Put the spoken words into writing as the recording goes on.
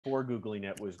before Googling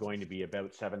it was going to be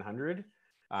about 700.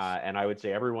 And I would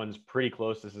say everyone's pretty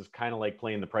close. This is kind of like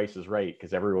playing The Price is Right,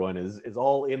 because everyone is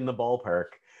all in the ballpark.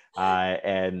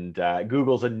 And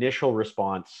Google's initial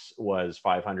response was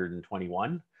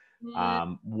 521.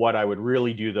 What I would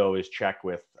really do, though, is check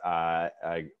with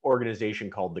an organization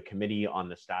called the Committee on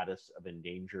the Status of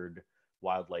Endangered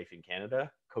Wildlife in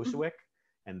Canada, COSWIC,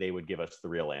 and they would give us the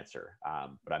real answer.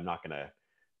 But I'm not going to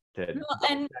check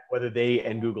whether they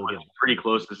and Google get pretty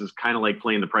close. This is kind of like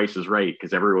playing The Price is Right,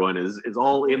 because everyone is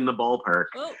all in the ballpark.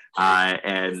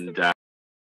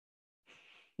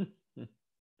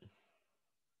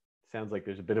 Sounds like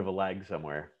there's a bit of a lag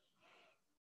somewhere.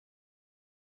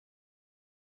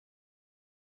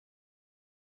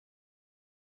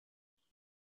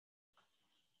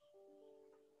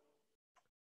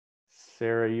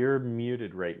 Sarah, you're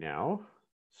muted right now,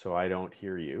 so I don't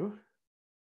hear you.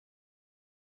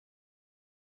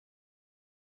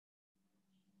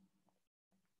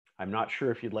 I'm not sure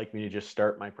if you'd like me to just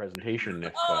start my presentation.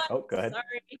 If, go ahead.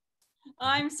 Sorry.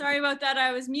 I'm sorry about that.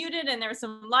 I was muted and there was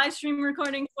some live stream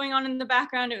recordings going on in the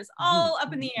background. It was all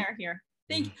up in the air here.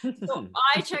 Thank you. So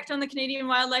I checked on the Canadian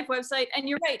Wildlife website, and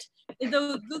you're right.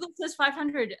 Though Google says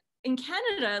 500, in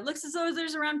Canada, it looks as though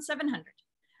there's around 700.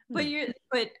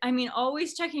 But I mean,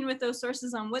 always checking with those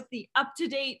sources on what the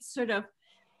up-to-date sort of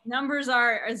numbers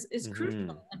are is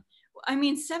crucial. I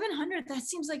mean, 700, that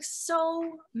seems like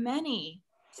so many.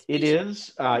 It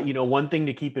is. One thing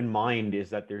to keep in mind is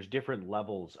that there's different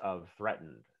levels of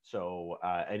threatened. So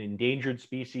an endangered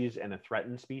species and a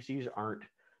threatened species aren't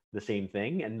the same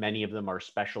thing, and many of them are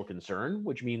special concern,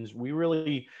 which means we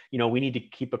really, we need to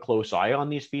keep a close eye on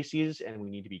these species and we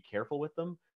need to be careful with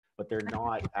them, but they're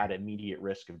not at immediate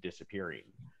risk of disappearing.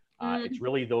 It's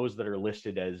really those that are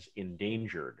listed as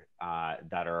endangered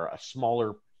that are a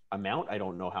smaller amount. I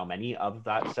don't know how many of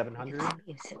that 700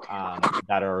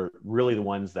 that are really the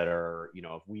ones that are,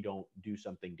 if we don't do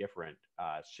something different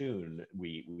soon,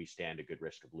 we stand a good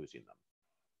risk of losing them.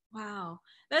 Wow.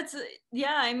 That's,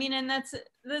 yeah, I mean, and that's,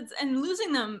 and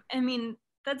losing them, I mean,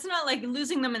 that's not like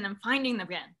losing them and then finding them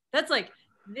again. That's like,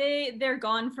 they're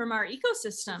gone from our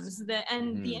ecosystems.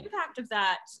 And the impact of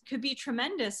that could be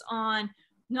tremendous on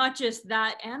not just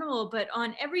that animal, but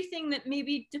on everything that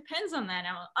maybe depends on that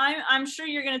animal. I'm sure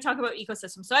you're going to talk about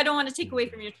ecosystems, so I don't want to take away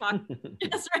from your talk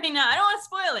just right now. I don't want to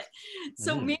spoil it.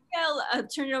 So maybe I'll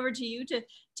turn it over to you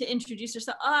to introduce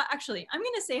yourself. Actually, I'm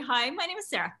going to say hi. My name is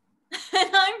Sarah. And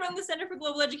I'm from the Center for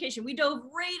Global Education. We dove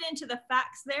right into the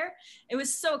facts there. It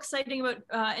was so exciting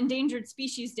about Endangered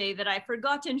Species Day that I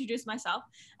forgot to introduce myself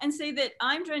and say that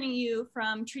I'm joining you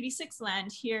from Treaty 6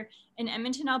 land here in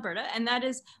Edmonton, Alberta. And that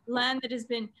is land that has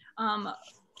been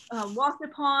walked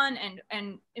upon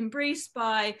and embraced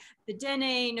by the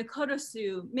Dene, Nakota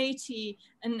Sioux, Métis,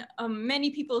 and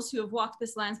many peoples who have walked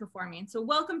this lands before me. And so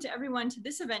welcome to everyone to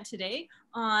this event today,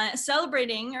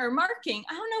 celebrating or marking,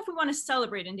 I don't know if we want to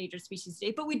celebrate Endangered Species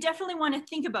Day, but we definitely want to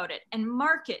think about it and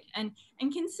mark it and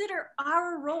consider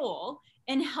our role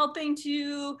in helping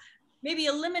to maybe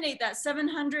eliminate that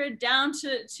 700 down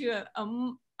to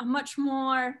a much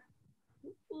more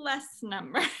less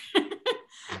number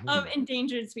of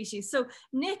endangered species. So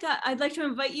Nick, I'd like to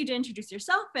invite you to introduce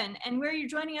yourself and where you're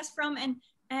joining us from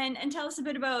and tell us a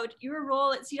bit about your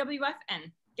role at CWF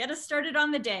and get us started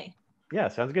on the day. Yeah,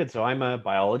 sounds good. So I'm a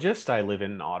biologist. I live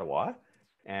in Ottawa,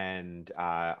 and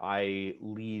I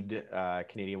lead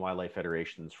Canadian Wildlife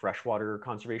Federation's freshwater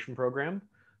conservation program.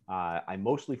 I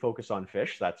mostly focus on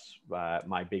fish. That's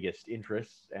my biggest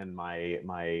interest, and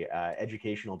my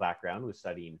educational background was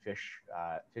studying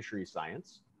fisheries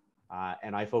science.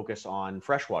 And I focus on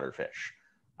freshwater fish.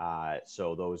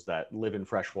 So those that live in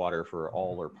freshwater for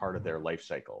all or part of their life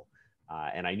cycle.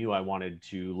 And I knew I wanted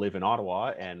to live in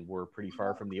Ottawa, and we're pretty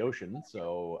far from the ocean.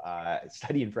 So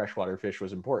studying freshwater fish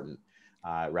was important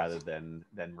rather than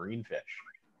marine fish.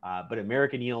 But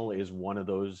American eel is one of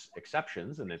those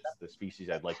exceptions, and it's the species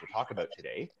I'd like to talk about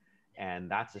today.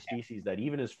 And that's a species that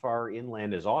even as far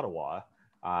inland as Ottawa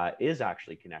is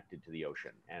actually connected to the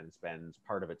ocean and spends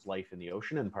part of its life in the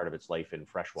ocean and part of its life in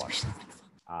freshwater.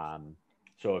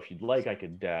 So if you'd like, I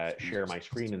could share my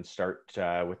screen and start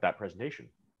with that presentation.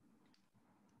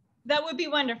 That would be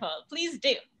wonderful. Please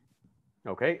do.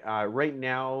 Okay. Right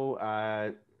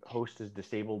now, host is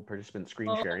disabled participant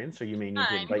screen sharing, so you may need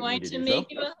to invite me to do so. I'm going to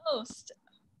make you a host.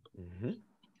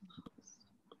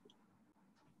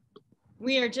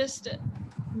 We are just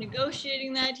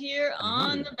negotiating that here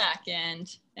on the back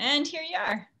end. And here you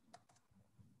are.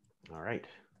 All right.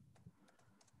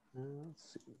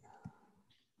 Let's see.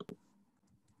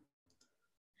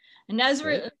 And as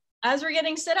we're as we're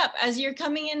getting set up, as you're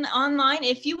coming in online,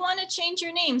 if you want to change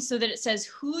your name so that it says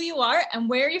who you are and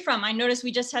where you're from. I noticed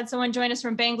we just had someone join us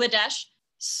from Bangladesh.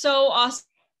 So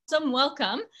awesome,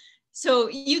 welcome. So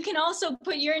you can also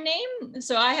put your name.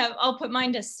 So I'll put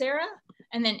mine to Sarah,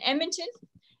 and then Edmonton,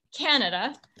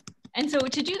 Canada. And so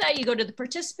to do that, you go to the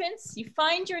participants, you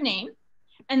find your name,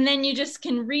 and then you just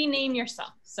can rename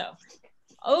yourself. So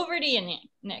over to you,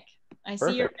 Nick. I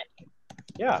see you're ready.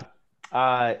 Yeah.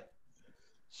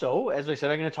 So as I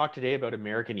said, I'm going to talk today about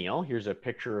American eel. Here's a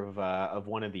picture of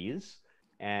one of these.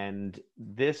 And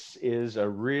this is a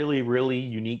really, really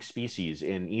unique species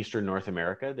in Eastern North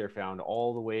America. They're found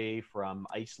all the way from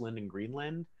Iceland and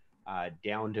Greenland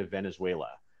down to Venezuela.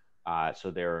 So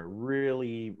they're a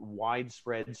really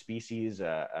widespread species,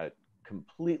 a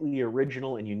completely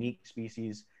original and unique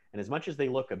species. And as much as they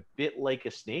look a bit like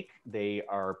a snake, they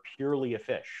are purely a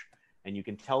fish. And you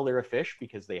can tell they're a fish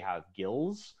because they have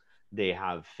gills, they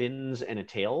have fins and a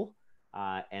tail,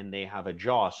 and they have a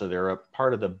jaw. So they're a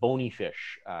part of the bony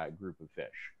fish group of fish.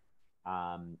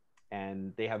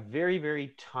 And they have very,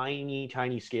 very tiny,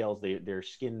 tiny scales. Their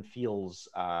skin feels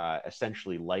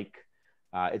essentially like,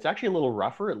 it's actually a little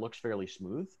rougher. It looks fairly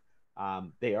smooth.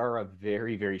 They are a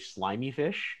very, very slimy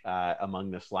fish,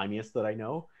 among the slimiest that I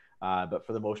know. But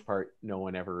for the most part, no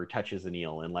one ever touches an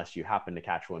eel unless you happen to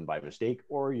catch one by mistake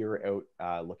or you're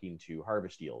out looking to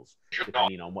harvest eels,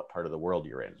 depending on what part of the world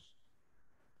you're in.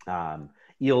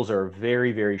 Eels are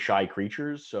very, very shy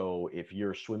creatures. So if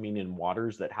you're swimming in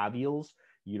waters that have eels,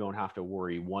 you don't have to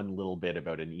worry one little bit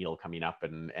about an eel coming up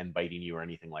and biting you or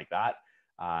anything like that.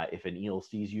 If an eel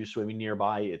sees you swimming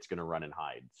nearby, it's going to run and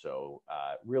hide. So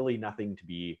really nothing to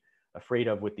be afraid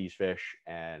of with these fish.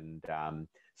 And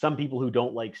some people who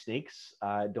don't like snakes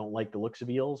don't like the looks of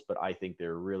eels, but I think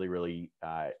they're really, really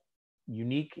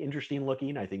unique, interesting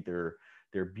looking. I think they're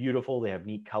beautiful. They have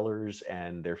neat colors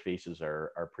and their faces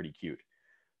are pretty cute.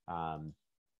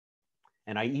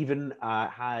 And I even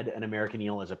had an American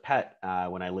eel as a pet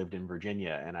when I lived in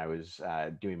Virginia, and I was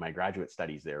doing my graduate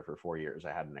studies there for 4 years.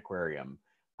 I had an aquarium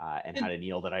and had an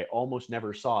eel that I almost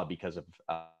never saw because of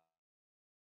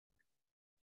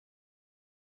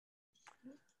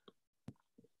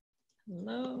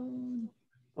Hello.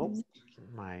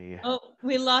 Oh,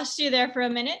 we lost you there for a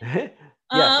minute.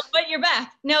 Yes. But you're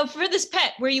back. Now, for this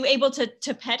pet, were you able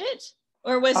to pet it?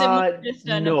 Or was it just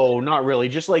no, not really.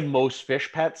 Just like most fish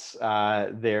pets,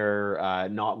 they're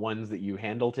not ones that you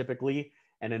handle typically.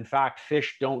 And in fact,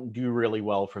 fish don't do really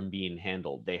well from being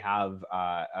handled. They have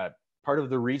part of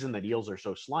the reason that eels are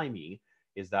so slimy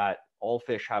is that all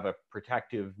fish have a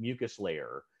protective mucus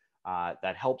layer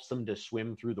that helps them to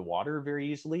swim through the water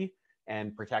very easily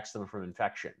and protects them from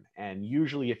infection. And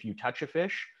usually if you touch a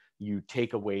fish, you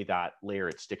take away that layer,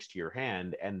 it sticks to your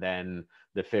hand, and then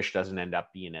the fish doesn't end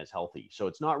up being as healthy. So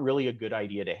it's not really a good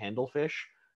idea to handle fish.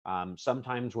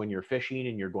 Sometimes when you're fishing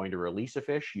and you're going to release a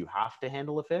fish, you have to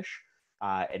handle a fish.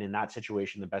 And in that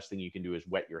situation, the best thing you can do is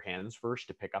wet your hands first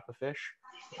to pick up a fish.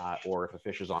 Or if a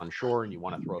fish is on shore and you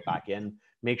want to throw it back in,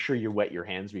 make sure you wet your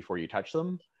hands before you touch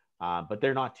them. But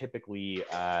they're not typically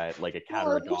like a cat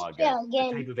or a dog,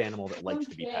 a type of animal that likes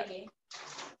to be pet.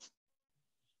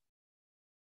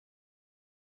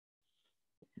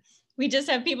 We just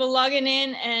have people logging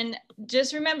in, and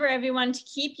just remember everyone to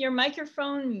keep your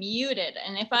microphone muted.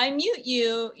 And if I mute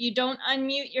you, you don't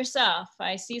unmute yourself.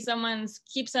 I see someone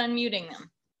keeps unmuting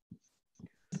them.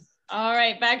 All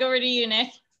right, back over to you, Nick.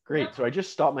 Great. So I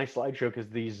just stopped my slideshow because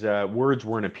these words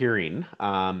weren't appearing.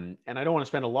 And I don't want to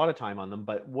spend a lot of time on them,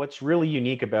 but what's really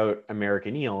unique about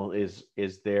American eel is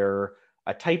they're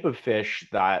a type of fish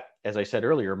that, as I said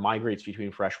earlier, migrates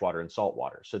between freshwater and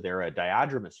saltwater. So they're a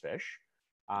diadromous fish.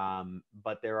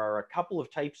 But there are a couple of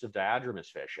types of diadromous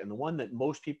fish. And the one that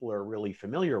most people are really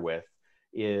familiar with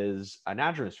is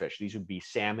anadromous fish. These would be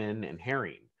salmon and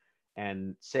herring.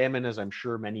 And salmon, as I'm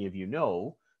sure many of you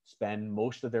know, spend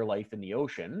most of their life in the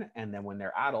ocean. And then when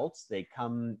they're adults, they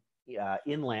come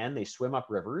inland, they swim up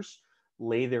rivers,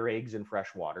 lay their eggs in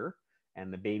fresh water,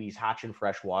 and the babies hatch in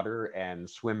fresh water and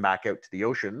swim back out to the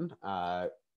ocean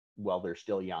while they're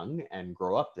still young and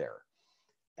grow up there.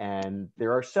 And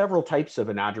there are several types of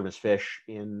anadromous fish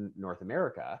in North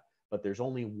America, but there's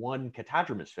only one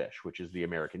catadromous fish, which is the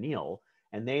American eel,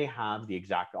 and they have the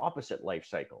exact opposite life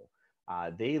cycle.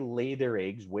 They lay their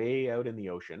eggs way out in the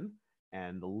ocean,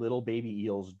 and the little baby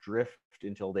eels drift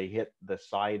until they hit the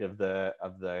side of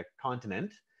the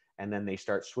continent, and then they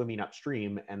start swimming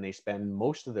upstream, and they spend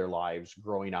most of their lives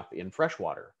growing up in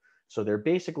freshwater. So they're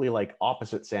basically like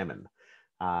opposite salmon.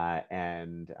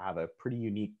 And have a pretty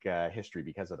unique history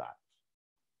because of that.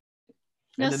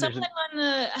 Now, someone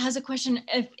has a question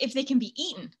if they can be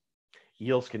eaten.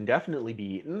 Eels can definitely be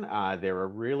eaten. They're a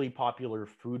really popular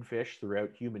food fish throughout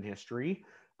human history.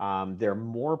 They're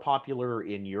more popular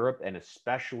in Europe and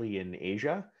especially in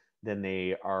Asia than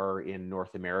they are in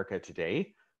North America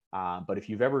today. But if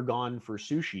you've ever gone for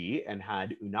sushi and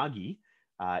had unagi,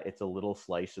 it's a little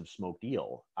slice of smoked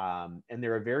eel. And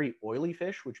they're a very oily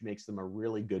fish, which makes them a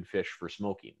really good fish for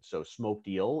smoking. So smoked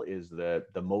eel is the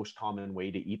most common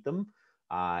way to eat them.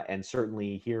 And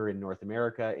certainly here in North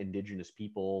America, indigenous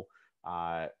people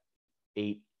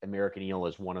ate American eel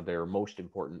as one of their most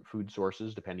important food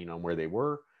sources, depending on where they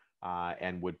were,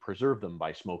 and would preserve them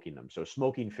by smoking them. So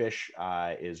smoking fish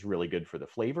is really good for the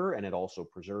flavor, and it also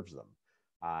preserves them.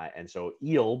 And so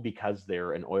eel, because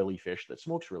they're an oily fish that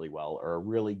smokes really well, are a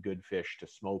really good fish to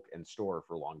smoke and store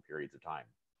for long periods of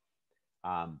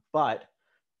time. But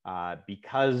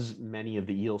because many of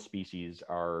the eel species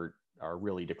are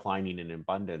really declining in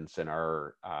abundance and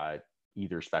are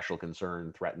either special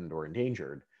concern, threatened, or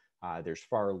endangered, there's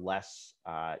far less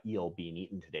eel being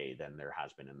eaten today than there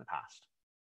has been in the past.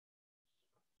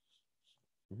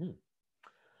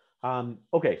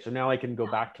 Okay, so now I can go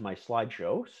back to my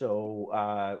slideshow.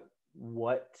 So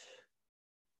let's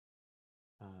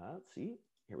see,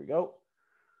 here we go.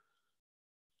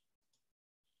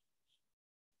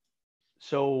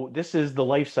 So this is the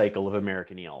life cycle of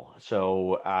American eel.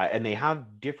 So, and they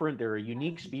have different, they're a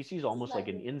unique species, almost like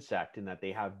an insect, in that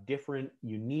they have different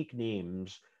unique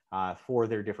names for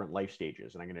their different life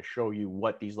stages. And I'm going to show you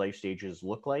what these life stages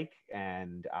look like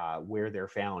and where they're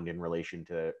found in relation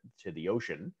to the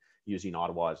ocean, using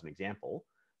Ottawa as an example.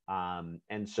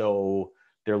 And so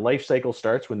their life cycle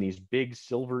starts when these big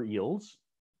silver eels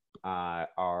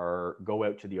go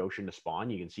out to the ocean to spawn.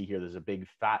 You can see here there's a big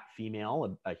fat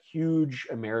female, a huge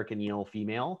American eel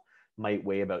female, might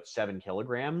weigh about 7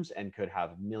 kilograms and could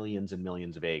have millions and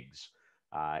millions of eggs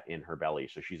in her belly.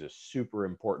 So she's a super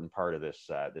important part of this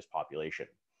population.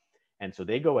 And so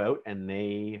they go out and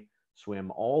they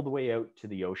swim all the way out to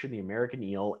the ocean. The American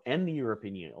eel and the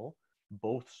European eel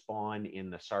both spawn in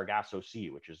the Sargasso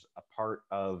Sea, which is a part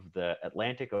of the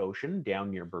Atlantic Ocean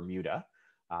down near Bermuda.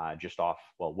 Just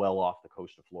well off the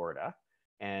coast of Florida.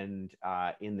 And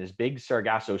in this big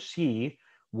Sargasso Sea,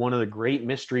 one of the great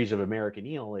mysteries of American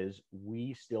eel is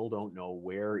we still don't know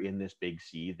where in this big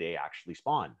sea they actually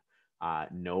spawn.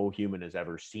 No human has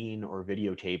ever seen or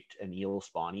videotaped an eel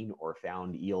spawning or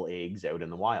found eel eggs out in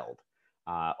the wild.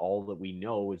 All that we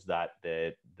know is that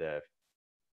the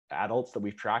adults that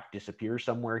we've tracked disappear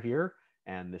somewhere here.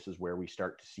 And this is where we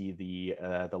start to see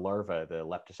the larvae, the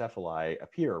leptocephali,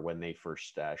 appear when they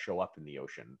first show up in the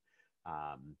ocean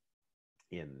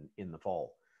in the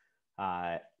fall.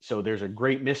 So there's a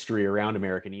great mystery around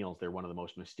American eels. They're one of the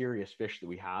most mysterious fish that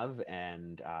we have.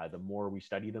 And the more we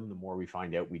study them, the more we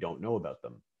find out we don't know about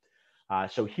them.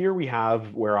 So here we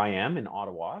have where I am in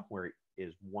Ottawa, where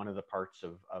is one of the parts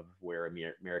of where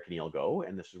American eel go.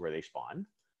 And this is where they spawn.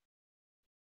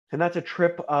 And that's a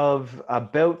trip of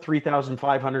about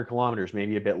 3,500 kilometers,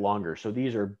 maybe a bit longer. So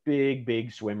these are big,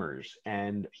 big swimmers.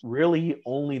 And really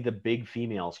only the big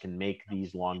females can make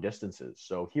these long distances.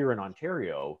 So here in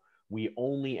Ontario, we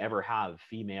only ever have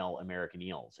female American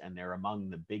eels, and they're among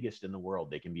the biggest in the world.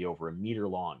 They can be over a meter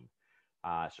long.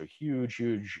 So huge,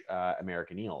 huge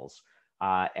American eels.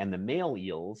 And the male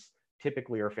eels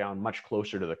typically are found much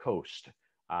closer to the coast.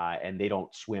 And they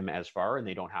don't swim as far and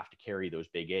they don't have to carry those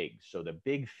big eggs. So the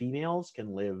big females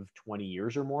can live 20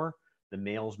 years or more. The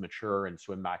males mature and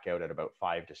swim back out at about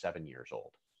 5 to 7 years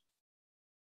old.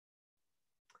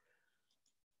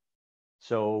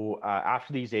 So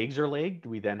after these eggs are laid,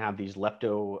 we then have these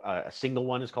a single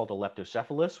one is called a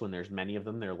leptocephalus. When there's many of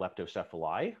them, they're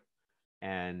leptocephali.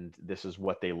 And this is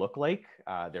what they look like.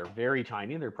 They're very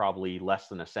tiny. They're probably less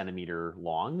than a centimeter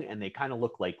long, and they kind of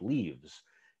look like leaves.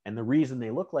 And the reason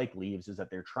they look like leaves is that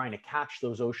they're trying to catch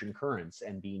those ocean currents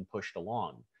and being pushed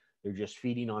along. They're just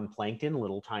feeding on plankton,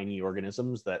 little tiny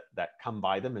organisms that come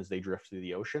by them as they drift through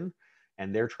the ocean.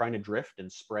 And they're trying to drift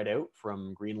and spread out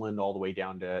from Greenland all the way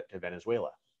down to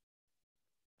Venezuela.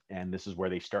 And this is where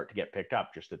they start to get picked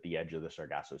up, just at the edge of the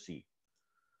Sargasso Sea.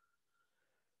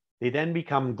 They then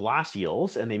become glass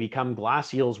eels, and they become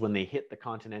glass eels when they hit the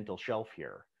continental shelf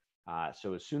here.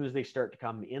 So as soon as they start to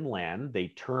come inland, they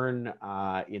turn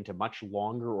into much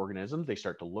longer organisms. They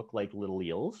start to look like little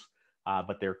eels,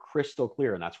 but they're crystal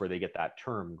clear, and that's where they get that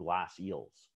term, glass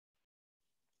eels.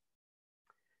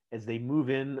 As they move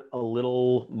in a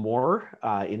little more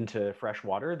into fresh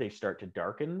water, they start to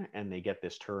darken, and they get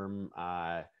this term,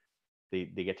 they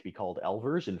get to be called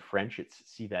elvers. In French, it's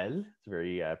civelles. It's a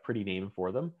very pretty name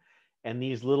for them. And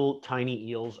these little tiny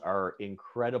eels are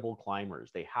incredible climbers.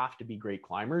 They have to be great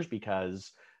climbers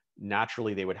because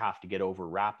naturally they would have to get over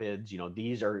rapids.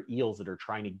 These are eels that are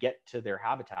trying to get to their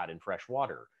habitat in fresh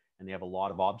water, and they have a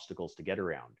lot of obstacles to get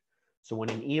around. So when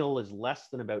an eel is less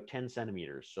than about 10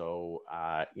 centimeters, so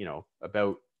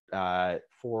about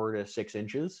 4 to 6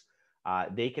 inches,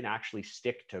 they can actually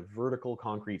stick to vertical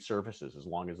concrete surfaces as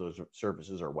long as those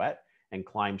surfaces are wet, and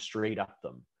climb straight up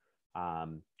them,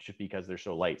 just because they're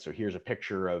so light. So here's a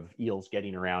picture of eels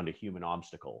getting around a human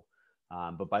obstacle.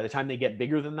 But by the time they get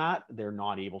bigger than that, they're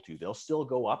not able to. They'll still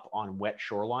go up on wet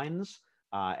shorelines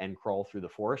and crawl through the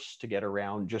forest to get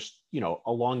around, just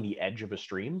along the edge of a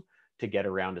stream to get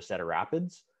around a set of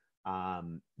rapids.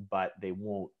 But they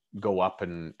won't go up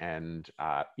and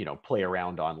play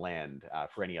around on land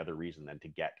for any other reason than to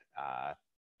get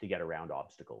around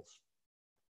obstacles.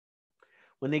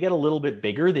 When they get a little bit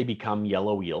bigger, they become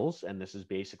yellow eels, and this is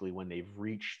basically when they've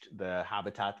reached the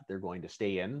habitat that they're going to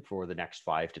stay in for the next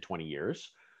 5 to 20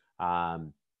 years.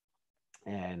 And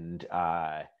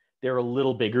they're a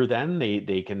little bigger then.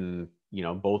 They can,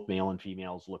 both male and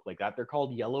females look like that. They're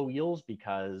called yellow eels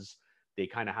because they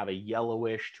kind of have a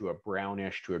yellowish to a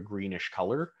brownish to a greenish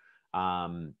color.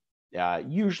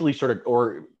 Usually sort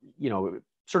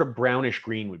of brownish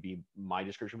green would be my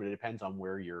description, but it depends on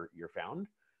where you're found.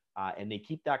 And they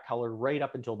keep that color right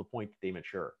up until the point that they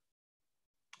mature.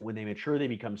 When they mature, they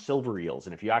become silver eels.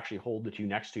 And if you actually hold the two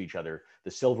next to each other,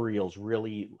 the silver eels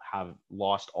really have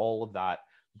lost all of that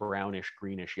brownish,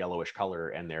 greenish, yellowish color,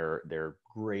 and they're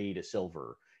gray to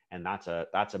silver. And that's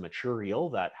a mature eel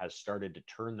that has started to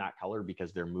turn that color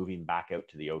because they're moving back out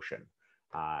to the ocean.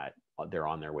 They're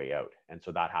on their way out. And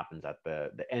so that happens at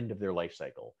the end of their life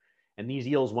cycle. And these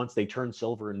eels, once they turn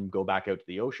silver and go back out to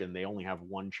the ocean, they only have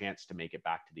one chance to make it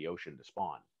back to the ocean to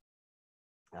spawn.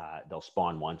 They'll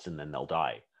spawn once and then they'll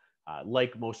die.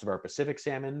 Like most of our Pacific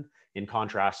salmon, in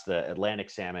contrast, the Atlantic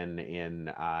salmon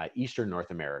in Eastern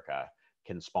North America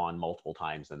can spawn multiple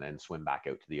times and then swim back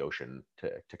out to the ocean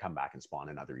to come back and spawn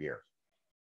another year.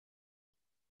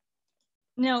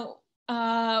 Now,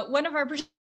 one of our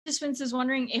participants is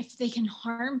wondering if they can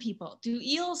harm people. Do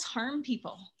eels harm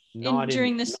people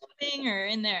during the swimming or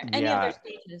in any other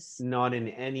stages? Not in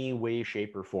any way,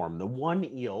 shape, or form. The one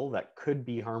eel that could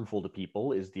be harmful to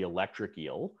people is the electric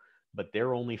eel, but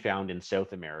they're only found in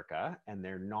South America, and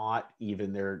they're not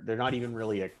even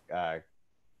really a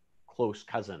close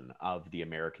cousin of the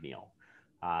American eel.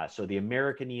 So the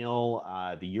American eel,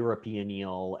 the European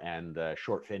eel, and the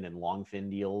short fin and long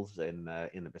finned eels in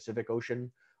the Pacific Ocean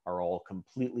are all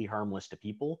completely harmless to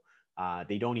people.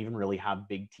 They don't even really have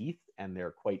big teeth, and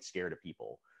they're quite scared of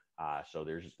people. So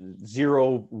there's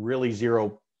zero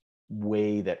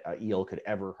way that an eel could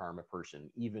ever harm a person.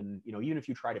 Even if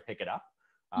you try to pick it up,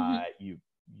 it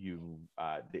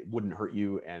wouldn't hurt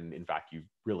you, and in fact, you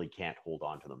really can't hold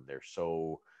on to them. They're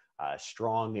so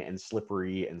strong and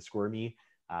slippery and squirmy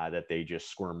that they just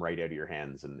squirm right out of your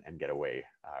hands and get away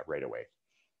right away.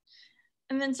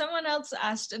 And then someone else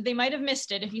asked, they might have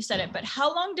missed it if you said it, but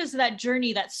how long does that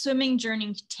swimming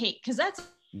journey take? Because that's a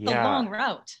long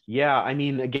route. Yeah, I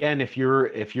mean, again, if you're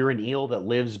an eel that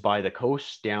lives by the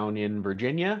coast down in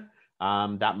Virginia,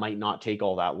 that might not take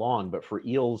all that long. But for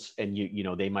eels, and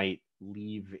they might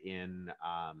leave in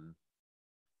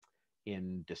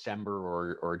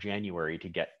December or January to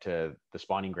get to the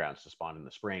spawning grounds to spawn in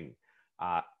the spring.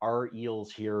 Our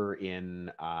eels here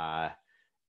in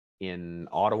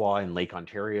Ottawa and Lake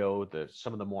Ontario,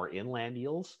 some of the more inland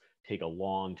eels take a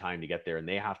long time to get there, and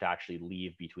they have to actually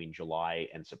leave between July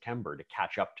and September to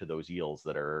catch up to those eels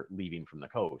that are leaving from the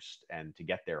coast and to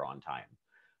get there on time.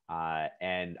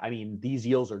 And I mean, these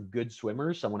eels are good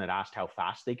swimmers. Someone had asked how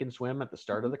fast they can swim at the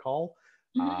start of the call.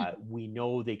 We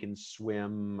know they can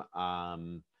swim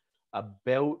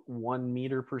about 1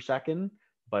 meter per second,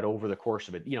 but over the course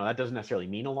of it, that doesn't necessarily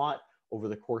mean a lot. Over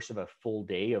the course of a full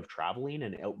day of traveling,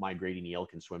 an out-migrating eel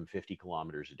can swim 50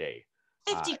 kilometers a day.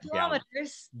 50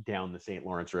 kilometers? Down the St.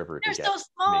 Lawrence River. They're so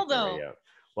small, though.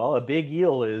 Well, a big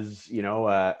eel is,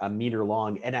 a meter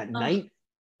long. And at night,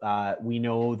 we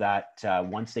know that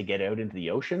once they get out into the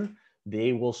ocean,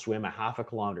 they will swim a half a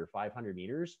kilometer, 500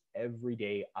 meters every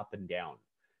day up and down.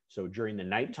 So during the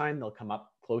nighttime, they'll come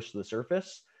up close to the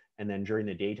surface. And then during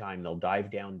the daytime, they'll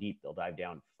dive down deep. They'll dive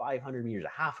down 500 meters,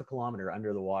 a half a kilometer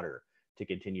under the water to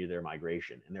continue their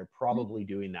migration. And they're probably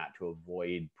doing that to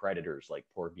avoid predators like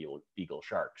poor beagle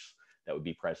sharks that would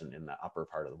be present in the upper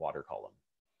part of the water column.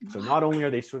 So not only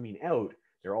are they swimming out,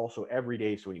 they're also every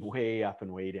day swimming way up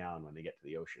and way down when they get to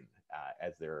the ocean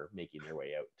as they're making their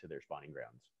way out to their spawning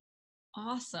grounds.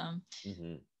 Awesome.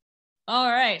 All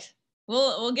right.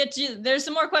 We'll get to, there's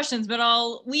some more questions, but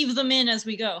I'll weave them in as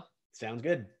we go. Sounds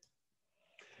good.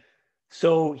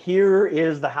 So here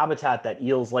is the habitat that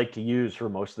eels like to use for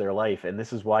most of their life. And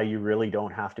this is why you really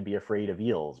don't have to be afraid of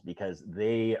eels, because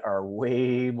they are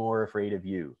way more afraid of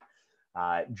you.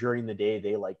 During the day,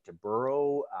 they like to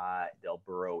burrow. They'll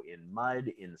burrow in mud,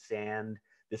 in sand.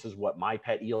 This is what my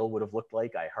pet eel would have looked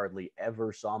like. I hardly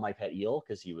ever saw my pet eel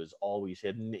because he was always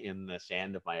hidden in the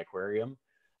sand of my aquarium.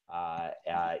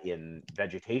 In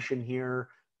vegetation here,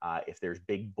 if there's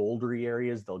big bouldery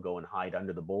areas, they'll go and hide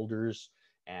under the boulders.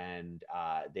 And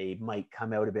they might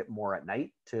come out a bit more at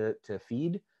night to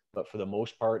feed. But for the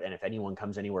most part, and if anyone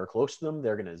comes anywhere close to them,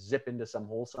 they're going to zip into some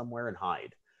hole somewhere and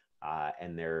hide.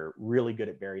 And they're really good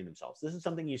at burying themselves. This is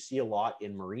something you see a lot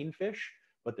in marine fish,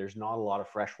 but there's not a lot of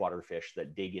freshwater fish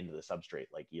that dig into the substrate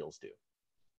like eels do.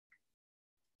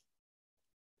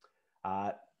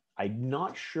 I'm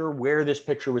not sure where this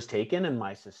picture was taken, and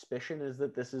my suspicion is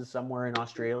that this is somewhere in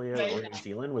Australia or New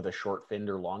Zealand with a short-finned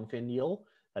or long-finned eel.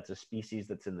 That's a species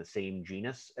that's in the same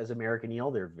genus as American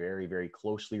eel. They're very, very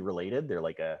closely related. They're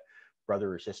like a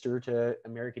brother or sister to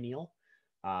American eel.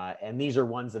 And these are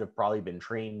ones that have probably been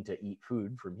trained to eat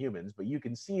food from humans, but you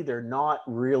can see they're not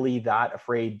really that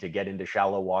afraid to get into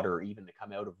shallow water or even to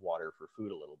come out of water for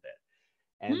food a little bit.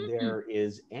 And there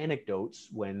is anecdotes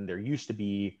when there used to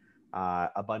be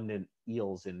abundant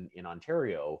eels in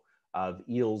Ontario of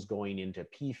eels going into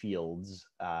pea fields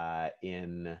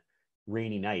in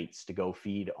rainy nights to go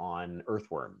feed on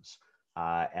earthworms.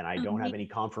 And I don't have any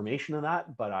confirmation of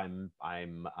that, but I'm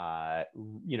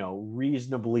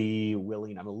reasonably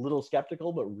willing. I'm a little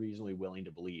skeptical, but reasonably willing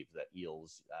to believe that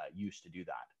eels used to do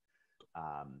that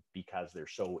because they're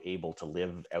so able to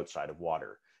live outside of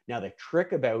water. Now, the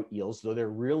trick about eels, though they're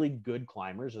really good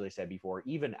climbers, as I said before,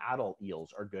 even adult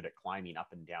eels are good at climbing up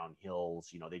and down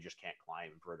hills. They just can't climb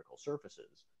vertical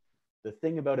surfaces. The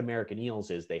thing about American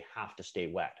eels is they have to stay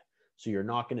wet. So you're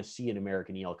not going to see an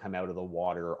American eel come out of the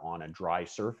water on a dry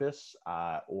surface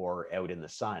or out in the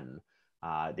sun.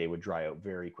 They would dry out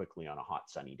very quickly on a hot,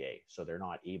 sunny day. So they're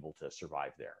not able to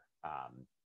survive there.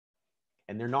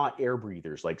 And they're not air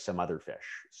breathers like some other fish.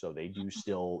 So they do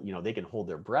still, they can hold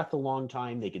their breath a long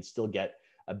time. They can still get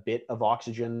a bit of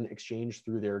oxygen exchange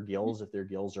through their gills if their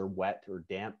gills are wet or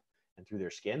damp and through their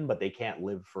skin, but they can't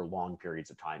live for long periods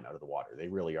of time out of the water. They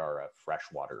really are a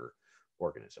freshwater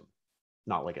organism.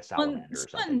 Not like a salamander or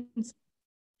something.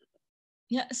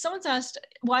 Yeah, someone's asked,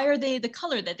 why are they the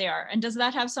color that they are? And does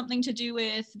that have something to do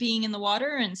with being in the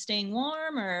water and staying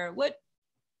warm, or what?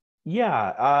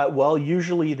 Yeah, well,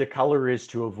 usually the color is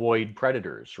to avoid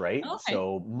predators, right? Okay.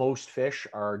 So most fish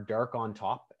are dark on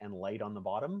top and light on the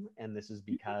bottom. And this is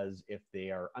because if they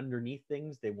are underneath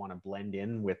things, they want to blend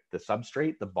in with the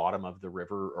substrate, the bottom of the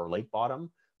river or lake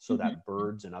bottom, so that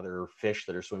birds and other fish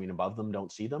that are swimming above them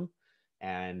don't see them.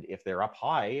 And if they're up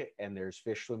high and there's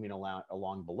fish swimming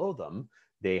along below them,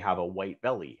 they have a white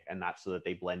belly, and that's so that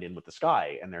they blend in with the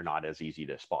sky and they're not as easy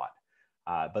to spot.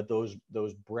 But those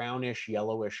brownish,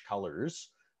 yellowish colors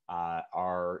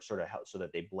are sort of so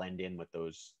that they blend in with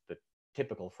the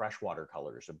typical freshwater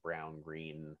colors of brown,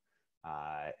 green,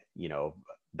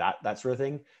 that sort of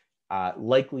thing.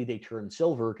 Likely they turn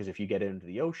silver because if you get into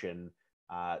the ocean,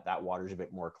 that water's a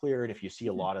bit more clear. And if you see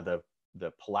a lot of the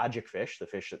pelagic fish, the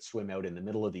fish that swim out in the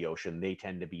middle of the ocean, they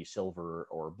tend to be silver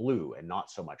or blue and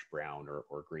not so much brown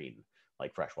or green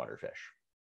like freshwater fish.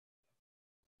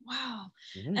 Wow.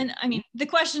 And I mean, the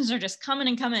questions are just coming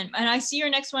and coming. And I see your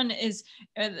next one is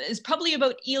probably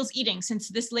about eels eating, since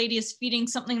this lady is feeding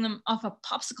something them off a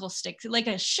popsicle stick, like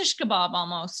a shish kebab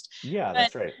almost. Yeah,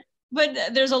 that's right.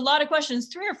 But there's a lot of questions,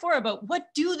 3 or 4, about what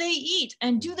do they eat?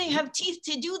 And do they have teeth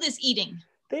to do this eating?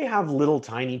 They have little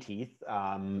tiny teeth.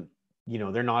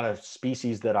 They're not a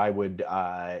species that I would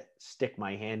stick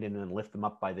my hand in and lift them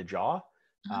up by the jaw,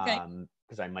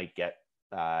 because I might get,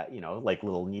 like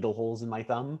little needle holes in my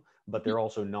thumb, but they're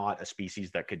also not a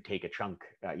species that could take a chunk,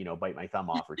 bite my thumb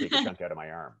off or take a chunk out of my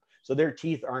arm. So their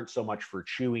teeth aren't so much for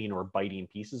chewing or biting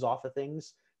pieces off of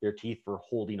things. Their teeth for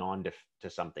holding on to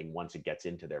something once it gets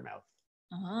into their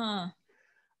mouth.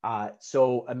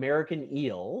 So American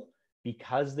eel,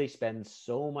 because they spend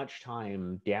so much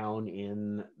time down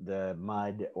in the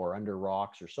mud or under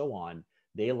rocks or so on,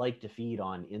 they like to feed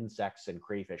on insects and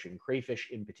crayfish. And crayfish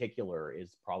in particular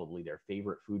is probably their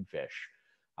favorite food fish,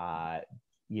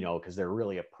 because they're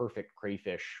really a perfect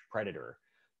crayfish predator.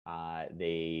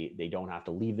 They don't have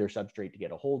to leave their substrate to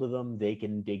get a hold of them. They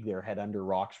can dig their head under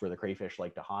rocks where the crayfish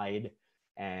like to hide.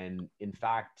 And in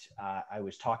fact, I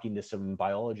was talking to some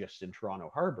biologists in Toronto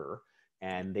Harbor,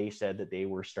 and they said that they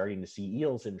were starting to see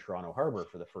eels in Toronto Harbor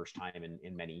for the first time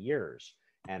in many years.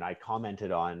 And I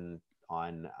commented on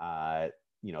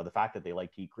the fact that they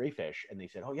like to eat crayfish, and they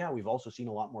said, "Oh yeah, we've also seen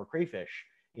a lot more crayfish."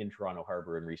 in Toronto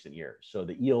Harbor in recent years. So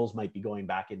the eels might be going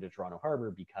back into Toronto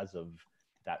Harbor because of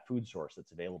that food source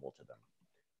that's available to them.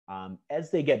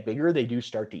 As they get bigger, they do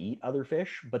start to eat other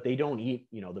fish, but they don't eat,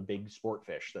 the big sport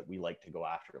fish that we like to go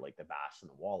after, like the bass and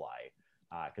the walleye,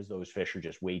 because those fish are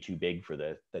just way too big for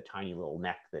the tiny little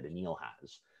neck that an eel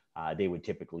has. They would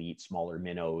typically eat smaller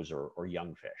minnows or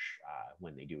young fish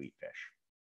when they do eat fish.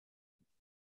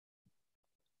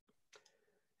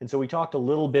 And so we talked a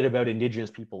little bit about Indigenous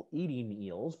people eating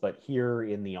eels, but here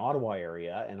in the Ottawa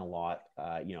area and a lot,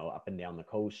 up and down the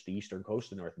coast, the eastern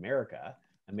coast of North America,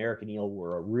 American eel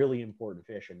were a really important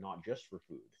fish, and not just for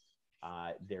food.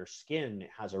 Their skin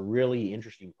has a really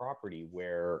interesting property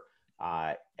where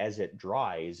as it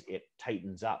dries, it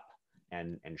tightens up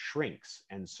and shrinks.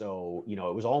 And so,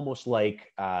 it was almost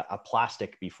like a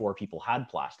plastic before people had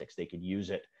plastics. They could use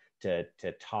it to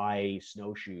tie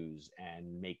snowshoes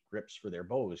and make grips for their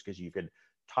bows, because you could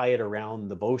tie it around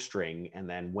the bowstring, and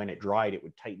then when it dried, it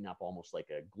would tighten up almost like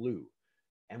a glue.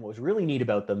 And what was really neat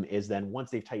about them is then once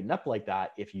they've tightened up like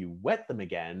that, if you wet them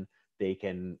again, they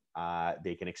can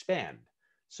expand.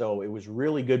 So it was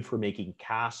really good for making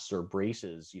casts or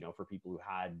braces, for people who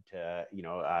had to,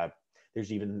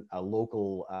 there's even a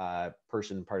local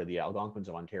person, part of the Algonquins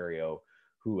of Ontario,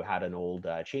 who had an old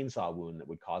chainsaw wound that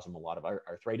would cause him a lot of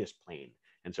arthritis pain.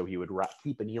 And so he would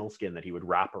keep an eel skin that he would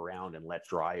wrap around and let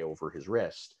dry over his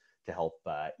wrist to help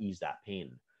ease that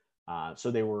pain. So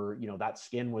they were, that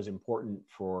skin was important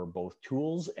for both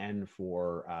tools and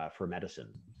for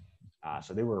medicine.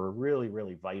 So they were a really,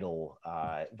 really vital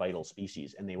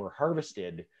species, and they were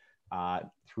harvested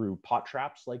through pot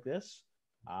traps like this.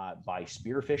 By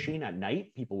spear fishing at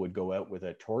night. People would go out with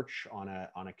a torch on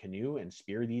a canoe and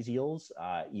spear these eels,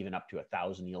 even up to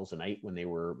 1,000 eels a night when they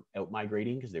were out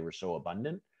migrating, because they were so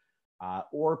abundant.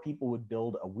 Or people would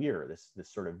build a weir, this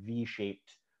sort of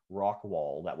V-shaped rock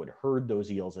wall that would herd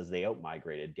those eels as they out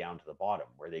migrated down to the bottom,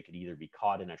 where they could either be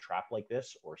caught in a trap like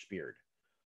this or speared.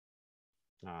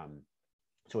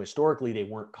 So historically, they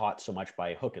weren't caught so much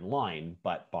by hook and line,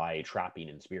 but by trapping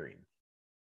and spearing.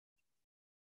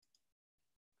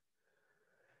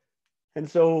 And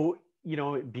so,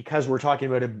 because we're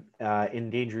talking about an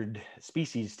endangered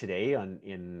species today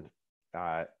in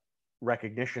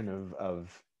recognition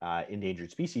of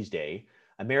Endangered Species Day,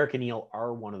 American eel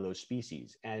are one of those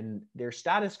species. And their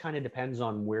status kind of depends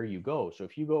on where you go. So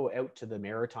if you go out to the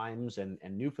Maritimes and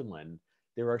Newfoundland,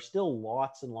 there are still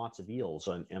lots and lots of eels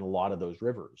in a lot of those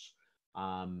rivers.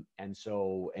 And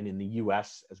in the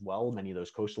US as well, many of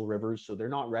those coastal rivers. So they're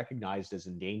not recognized as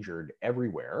endangered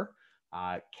everywhere.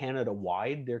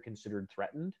 Canada-wide, they're considered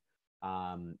threatened.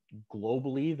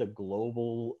 Globally, the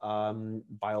global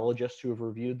biologists who have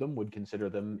reviewed them would consider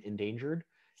them endangered.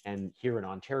 And here in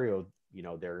Ontario,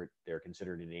 they're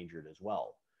considered endangered as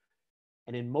well.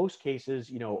 And in most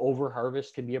cases,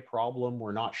 overharvest can be a problem.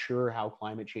 We're not sure how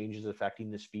climate change is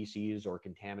affecting the species, or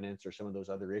contaminants, or some of those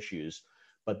other issues.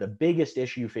 But the biggest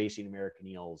issue facing American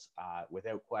eels,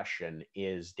 without question,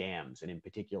 is dams, and in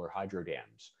particular hydro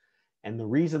dams. And the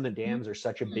reason that dams are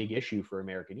such a big issue for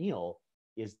American eel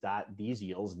is that these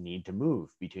eels need to move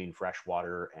between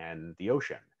freshwater and the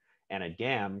ocean. And a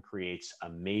dam creates a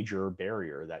major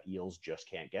barrier that eels just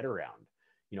can't get around.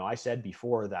 I said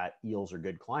before that eels are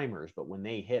good climbers, but when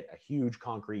they hit a huge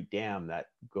concrete dam that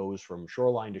goes from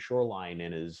shoreline to shoreline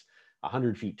and is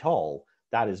 100 feet tall,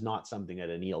 that is not something that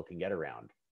an eel can get around.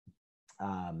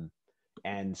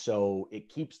 And so it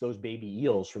keeps those baby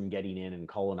eels from getting in and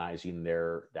colonizing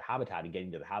the habitat and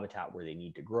getting to the habitat where they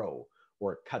need to grow,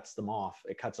 or it cuts them off.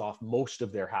 It cuts off most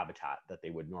of their habitat that they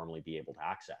would normally be able to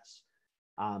access.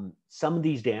 Some of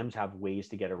these dams have ways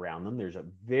to get around them. There's a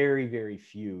very, very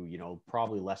few,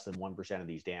 probably less than 1% of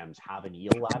these dams have an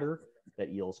eel ladder that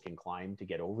eels can climb to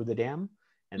get over the dam.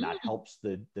 And that helps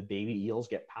the baby eels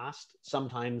get past.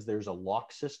 Sometimes there's a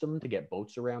lock system to get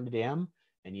boats around the dam,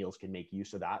 and eels can make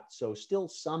use of that. So still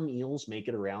some eels make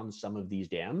it around some of these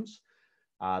dams.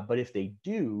 But if they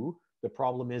do, the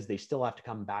problem is they still have to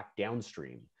come back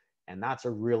downstream. And that's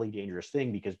a really dangerous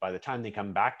thing, because by the time they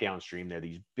come back downstream, they're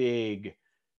these big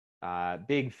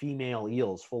female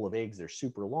eels full of eggs. They're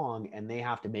super long, and they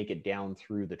have to make it down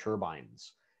through the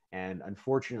turbines. And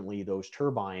unfortunately, those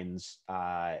turbines,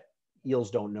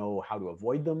 eels don't know how to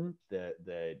avoid them.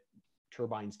 The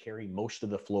turbines carry most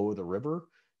of the flow of the river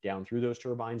down through those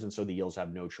turbines, and so the eels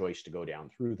have no choice to go down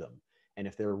through them. And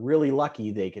if they're really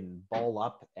lucky, they can ball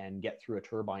up and get through a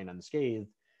turbine unscathed.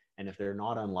 And if they're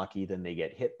not unlucky, then they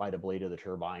get hit by the blade of the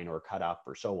turbine or cut up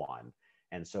or so on.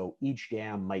 And so each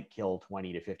dam might kill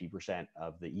 20 to 50%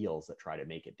 of the eels that try to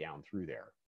make it down through there.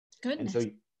 Goodness. And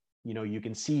so, you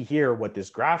can see here what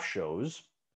this graph shows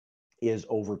is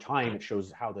over time, it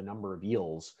shows how the number of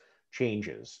eels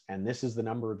changes. And this is the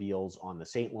number of eels on the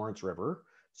St. Lawrence River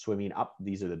swimming up.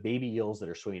 These are the baby eels that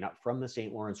are swimming up from the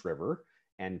St. Lawrence River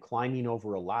and climbing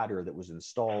over a ladder that was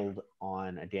installed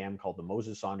on a dam called the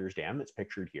Moses Saunders Dam that's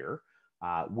pictured here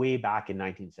way back in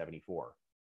 1974.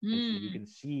 And so you can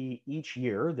see each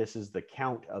year, this is the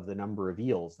count of the number of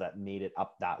eels that made it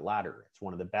up that ladder. It's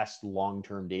one of the best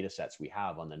long-term data sets we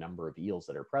have on the number of eels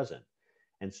that are present.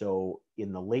 And so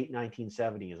in the late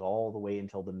 1970s, all the way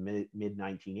until the mid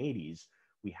 1980s,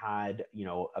 we had, you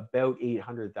know, about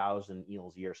 800,000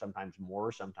 eels a year, sometimes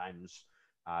more, sometimes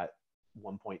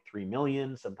 1.3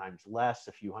 million, sometimes less,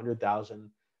 a few 100,000.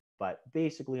 But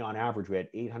basically on average, we had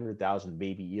 800,000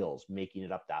 baby eels making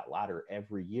it up that ladder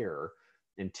every year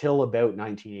until about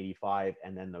 1985.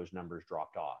 And then those numbers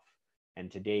dropped off.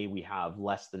 And today we have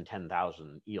less than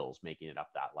 10,000 eels making it up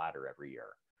that ladder every year.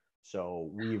 So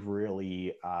we've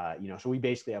really, you know, so we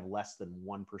basically have less than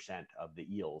 1% of the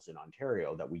eels in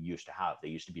Ontario that we used to have. They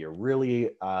used to be a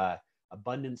really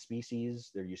abundant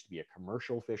species. There used to be a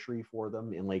commercial fishery for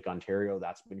them in Lake Ontario.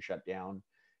 That's been shut down.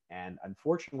 And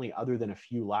unfortunately, other than a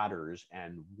few ladders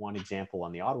and one example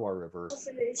on the Ottawa River,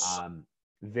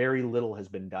 very little has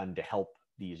been done to help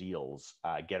these eels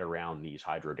get around these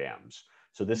hydro dams.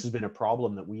 So this has been a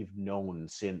problem that we've known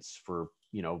since for,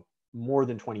 you know, more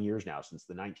than 20 years now. Since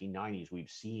the 1990s,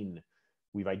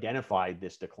 we've identified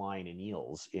this decline in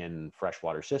eels in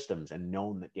freshwater systems and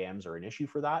known that dams are an issue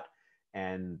for that.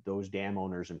 And those dam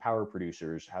owners and power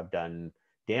producers have done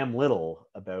damn little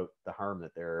about the harm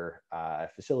that their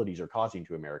facilities are causing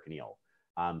to American eel.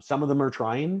 Some of them are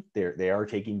trying, they are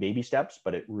taking baby steps,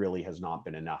 but it really has not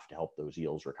been enough to help those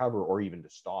eels recover or even to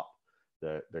stop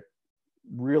the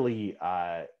really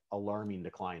alarming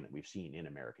decline that we've seen in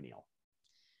American eel.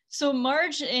 So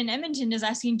Marge in Edmonton is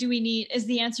asking, is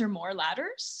the answer more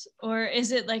ladders, or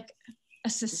is it like a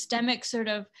systemic sort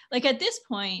of, like at this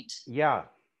point, yeah,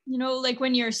 you know, like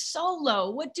when you're so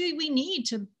low, what do we need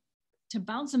to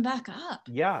bounce them back up?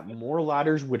 Yeah, more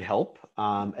ladders would help,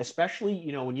 especially,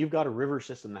 you know, when you've got a river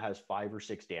system that has 5 or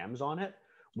 6 dams on it.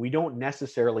 We don't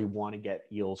necessarily want to get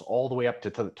eels all the way up to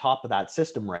the top of that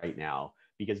system right now,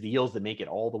 because the eels that make it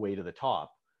all the way to the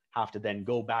top have to then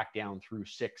go back down through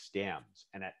 6 dams.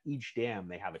 And at each dam,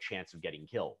 they have a chance of getting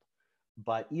killed.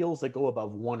 But eels that go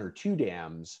above 1 or 2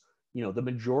 dams, you know, the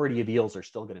majority of eels are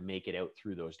still going to make it out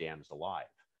through those dams alive.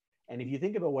 And if you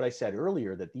think about what I said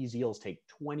earlier, that these eels take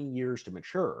 20 years to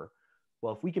mature,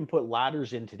 well, if we can put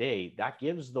ladders in today, that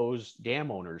gives those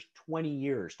dam owners 20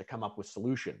 years to come up with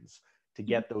solutions to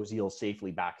get those eels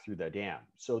safely back through the dam.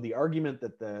 So the argument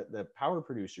that the power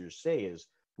producers say is,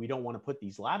 we don't want to put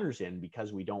these ladders in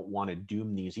because we don't want to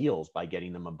doom these eels by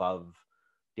getting them above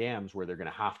dams where they're going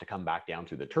to have to come back down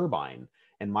through the turbine.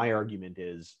 And my argument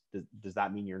is, does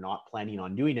that mean you're not planning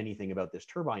on doing anything about this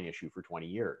turbine issue for 20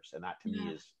 years? And that to me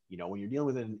is, you know, when you're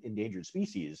dealing with an endangered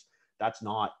species, that's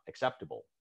not acceptable.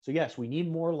 So yes, we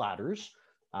need more ladders,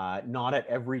 not at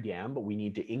every dam, but we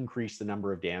need to increase the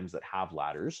number of dams that have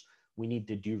ladders. We need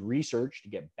to do research to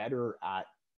get better at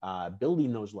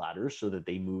building those ladders so that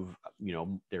they move, you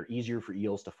know, they're easier for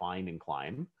eels to find and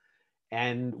climb.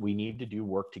 And we need to do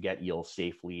work to get eels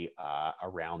safely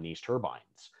around these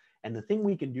turbines. And the thing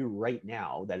we can do right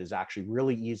now that is actually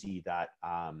really easy that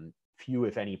few,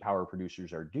 if any, power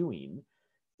producers are doing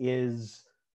is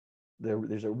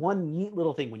there's a one neat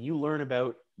little thing. When you learn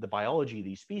about the biology of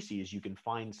these species, you can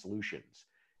find solutions.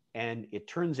 And it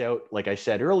turns out, like I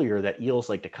said earlier, that eels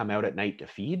like to come out at night to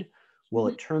feed. Well,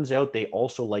 it turns out they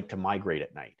also like to migrate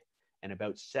at night. And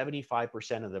about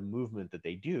 75% of the movement that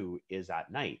they do is at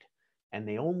night. And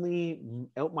they only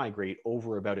outmigrate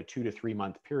over about a 2 to 3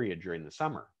 month period during the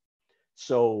summer.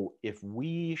 So if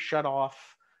we shut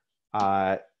off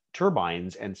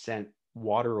turbines and sent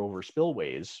water over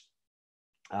spillways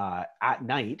at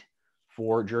night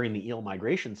during the eel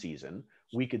migration season,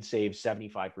 we could save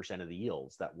 75% of the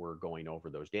eels that were going over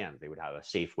those dams. They would have a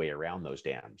safe way around those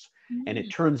dams. And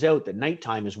it turns out that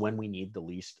nighttime is when we need the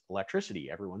least electricity.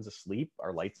 Everyone's asleep,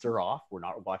 our lights are off, we're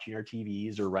not watching our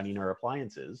TVs or running our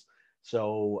appliances.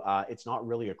 So it's not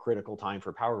really a critical time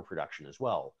for power production as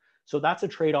well. So that's a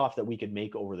trade-off that we could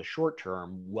make over the short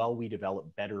term while we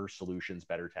develop better solutions,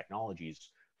 better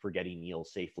technologies for getting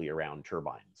eels safely around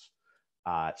turbines.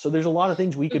 So there's a lot of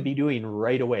things we could be doing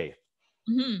right away.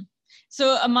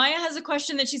 So Amaya has a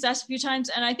question that she's asked a few times,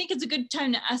 and I think it's a good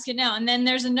time to ask it now. And then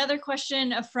there's another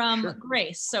question from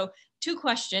Grace. So 2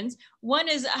 questions. One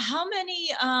is, how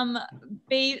many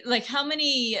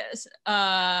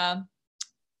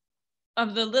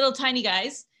of the little tiny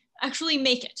guys actually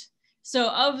make it? So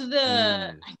of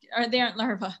the, they aren't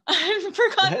larvae. I've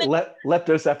forgotten.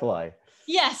 Leptocephali.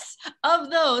 Yes, of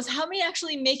those, how many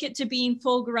actually make it to being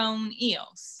full-grown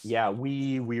eels? Yeah,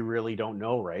 we really don't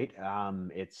know, right?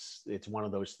 It's one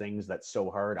of those things that's so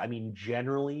hard. I mean,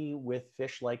 generally with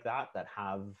fish like that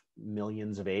have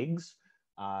millions of eggs,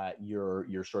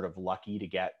 you're sort of lucky to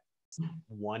get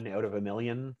 1 out of a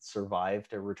million survive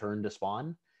to return to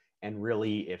spawn. And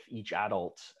really, if each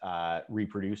adult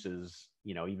reproduces,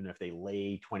 even if they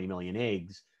lay 20 million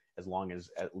eggs, as long as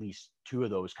at least 2 of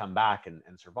those come back and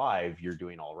survive, you're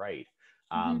doing all right.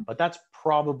 But that's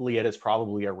probably it. It's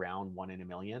probably around 1 in a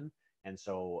million. And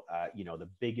so, the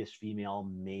biggest female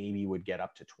maybe would get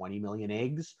up to 20 million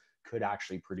eggs, could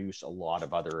actually produce a lot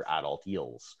of other adult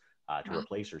eels to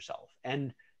replace herself.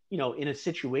 And, in a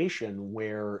situation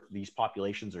where these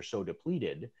populations are so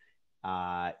depleted,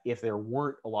 if there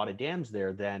weren't a lot of dams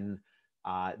there, then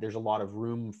there's a lot of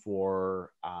room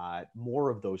for more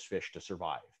of those fish to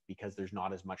survive, because there's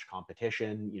not as much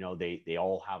competition. They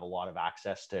all have a lot of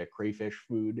access to crayfish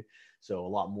food, so a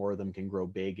lot more of them can grow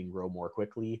big and grow more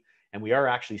quickly. And we are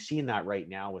actually seeing that right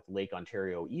now with Lake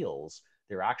Ontario eels.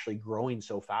 They're actually growing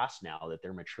so fast now that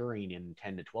they're maturing in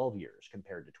 10 to 12 years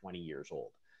compared to 20 years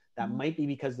old. That might be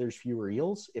because there's fewer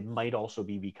eels. It might also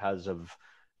be because of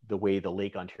the way the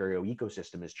Lake Ontario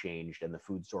ecosystem has changed and the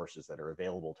food sources that are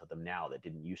available to them now that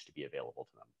didn't used to be available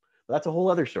to them. But that's a whole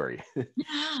other story.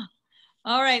 Yeah.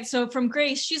 All right. So from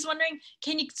Grace, she's wondering,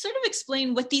 can you sort of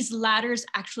explain what these ladders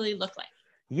actually look like?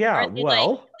 Yeah,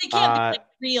 well, they can't be like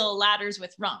real ladders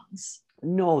with rungs.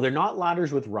 No, they're not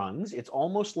ladders with rungs. It's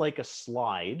almost like a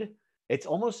slide. It's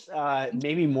almost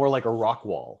maybe more like a rock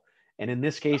wall. And in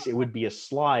this case, it would be a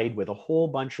slide with a whole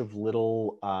bunch of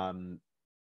little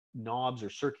knobs or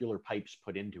circular pipes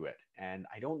put into it. And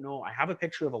I don't know, I have a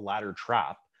picture of a ladder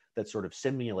trap that sort of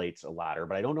simulates a ladder,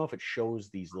 but I don't know if it shows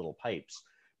these little pipes.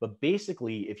 But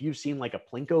basically, if you've seen like a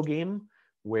Plinko game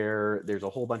where there's a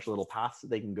whole bunch of little paths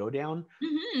that they can go down,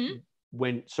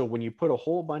 when you put a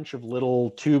whole bunch of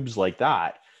little tubes like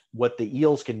that, what the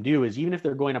eels can do is, even if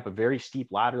they're going up a very steep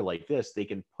ladder like this, they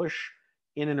can push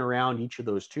in and around each of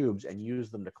those tubes and use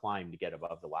them to climb to get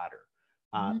above the ladder.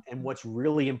 And what's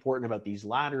really important about these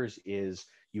ladders is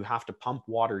you have to pump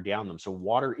water down them. So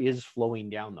water is flowing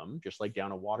down them, just like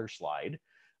down a water slide.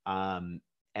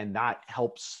 And that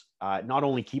helps not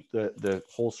only keep the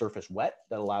whole surface wet,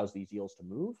 that allows these eels to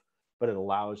move, but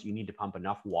you need to pump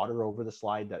enough water over the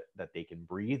slide that they can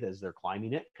breathe as they're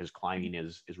climbing it, because climbing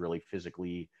is really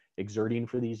physically exerting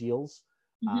for these eels.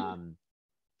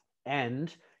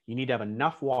 And you need to have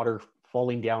enough water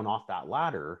falling down off that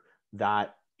ladder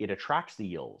that it attracts the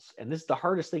eels. And this is the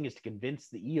hardest thing, is to convince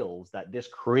the eels that this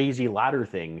crazy ladder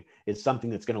thing is something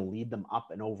that's going to lead them up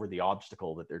and over the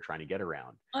obstacle that they're trying to get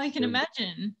around. I can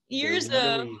imagine. Years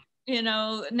of,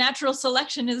 natural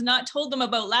selection has not told them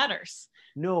about ladders.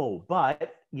 No,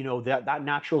 but that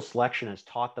natural selection has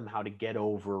taught them how to get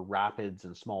over rapids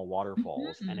and small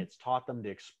waterfalls, and it's taught them to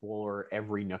explore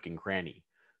every nook and cranny.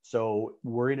 So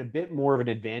we're in a bit more of an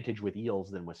advantage with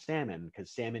eels than with salmon, because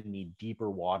salmon need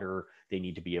deeper water. They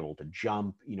need to be able to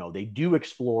jump. They do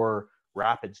explore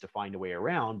rapids to find a way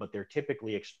around, but they're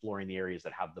typically exploring the areas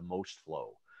that have the most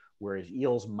flow, whereas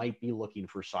eels might be looking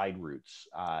for side routes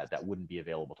that wouldn't be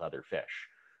available to other fish.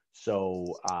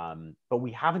 So, but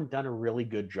we haven't done a really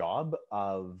good job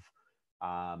of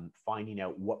finding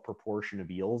out what proportion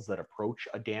of eels that approach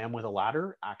a dam with a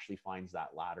ladder actually finds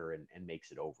that ladder and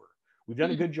makes it over. We've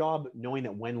done a good job knowing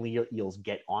that when eels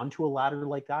get onto a ladder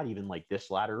like that, even like this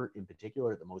ladder in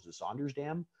particular at the Moses Saunders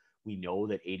Dam, we know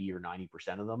that 80 or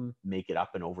 90% of them make it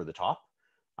up and over the top.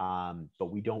 But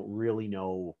we don't really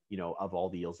know, of all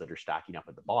the eels that are stacking up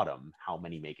at the bottom, how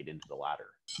many make it into the ladder.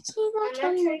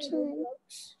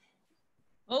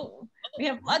 Oh, we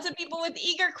have lots of people with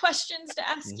eager questions to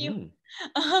ask you.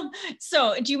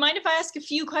 So do you mind if I ask a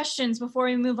few questions before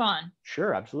we move on?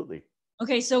 Sure, absolutely.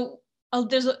 Okay, so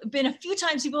there's been a few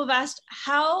times people have asked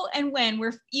how and when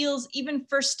were eels even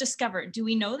first discovered. Do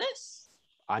we know this?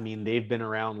 I mean, they've been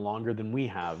around longer than we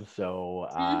have. So,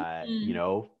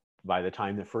 by the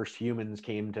time the first humans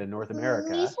came to North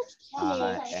America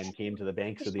and came to the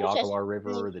banks of the Ottawa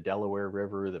River, the Delaware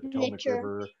River, the Potomac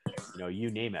River, you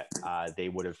name it, they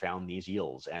would have found these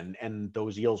eels. And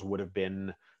those eels would have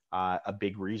been a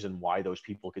big reason why those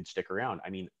people could stick around. I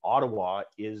mean, Ottawa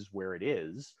is where it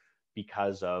is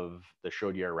because of the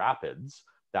Chaudière Rapids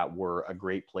that were a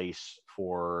great place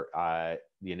for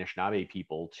the Anishinaabe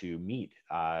people to meet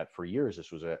for years.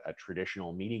 This was a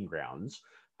traditional meeting grounds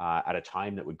at a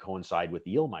time that would coincide with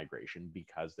the eel migration,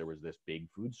 because there was this big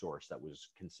food source that was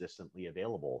consistently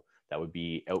available that would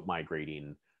be out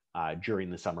migrating during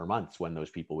the summer months when those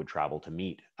people would travel to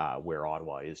meet where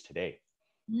Ottawa is today.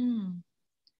 Mm.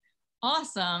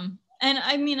 Awesome. And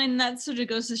I mean, and that sort of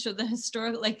goes to show the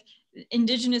historical, like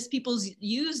Indigenous peoples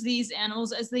use these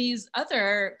animals as they use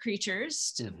other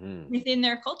creatures within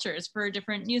their cultures for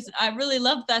different use. I really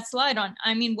loved that slide on,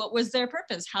 I mean, what was their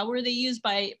purpose? How were they used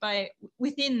by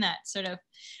within that sort of,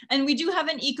 and we do have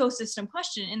an ecosystem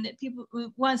question in that people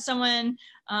want someone,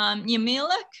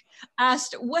 Yamilek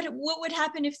asked, what would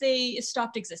happen if they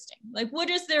stopped existing? Like, what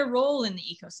is their role in the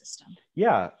ecosystem?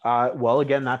 Yeah, well,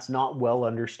 again, that's not well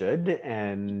understood.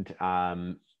 And,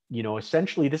 you know,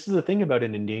 essentially, this is the thing about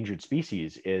an endangered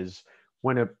species is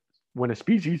when a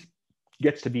species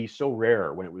gets to be so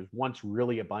rare, when it was once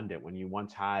really abundant, when you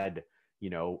once had, you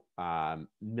know,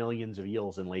 millions of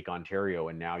eels in Lake Ontario,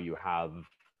 and now you have,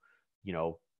 you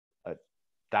know,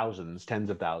 thousands, tens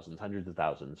of thousands, hundreds of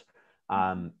thousands.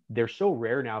 They're so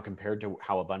rare now compared to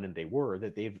how abundant they were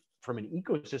that they've, from an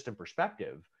ecosystem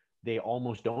perspective, they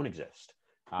almost don't exist.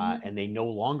 And they no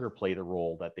longer play the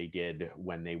role that they did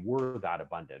when they were that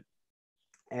abundant.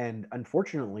 And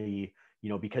unfortunately, you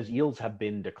know, because eels have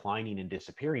been declining and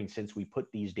disappearing since we put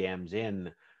these dams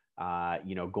in,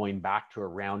 you know, going back to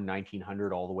around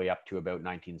 1900 all the way up to about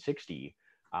 1960,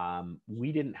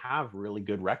 we didn't have really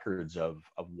good records of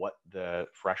what the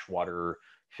freshwater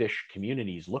fish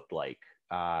communities looked like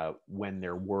when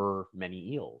there were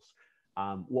many eels.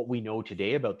 What we know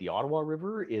today about the Ottawa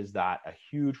River is that a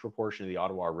huge proportion of the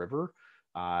Ottawa River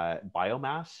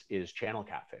biomass is channel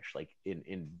catfish. Like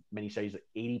in many studies,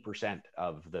 80%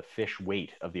 of the fish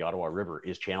weight of the Ottawa River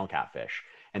is channel catfish.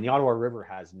 And the Ottawa River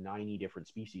has 90 different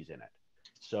species in it.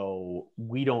 So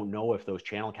we don't know if those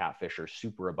channel catfish are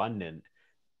super abundant,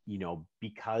 you know,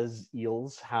 because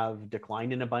eels have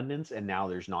declined in abundance and now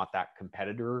there's not that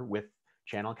competitor with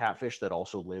channel catfish that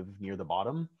also live near the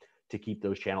bottom to keep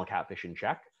those channel catfish in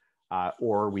check,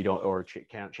 or we don't, or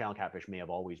channel catfish may have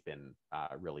always been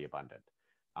really abundant.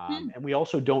 And we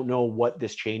also don't know what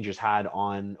this change has had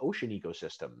on ocean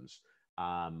ecosystems,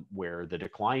 where the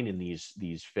decline in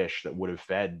these fish that would have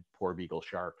fed poor beagle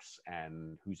sharks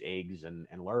and whose eggs and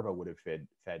larvae would have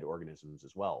fed organisms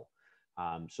as well.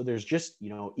 So there's just, you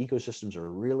know, ecosystems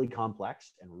are really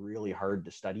complex and really hard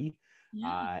to study.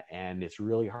 And it's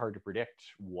really hard to predict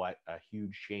what a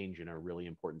huge change in a really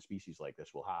important species like this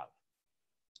will have.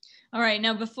 All right,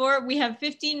 now before we have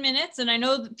 15 minutes, and I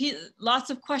know lots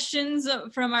of questions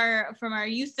from our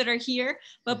youth that are here,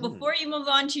 but before you move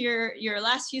on to your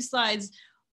last few slides,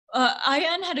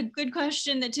 Ayan had a good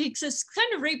question that takes us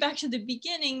kind of right back to the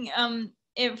beginning.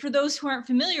 For those who aren't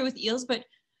familiar with eels, but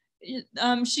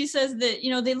she says that,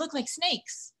 you know, they look like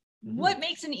snakes. What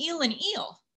makes an eel an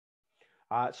eel?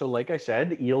 So like I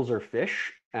said, eels are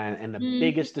fish. And the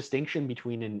biggest distinction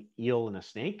between an eel and a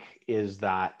snake is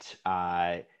that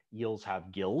eels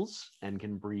have gills and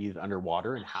can breathe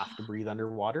underwater and have to breathe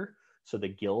underwater. So the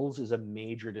gills is a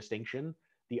major distinction.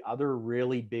 The other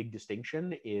really big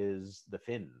distinction is the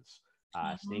fins.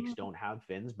 Snakes don't have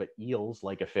fins, but eels,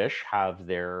 like a fish, have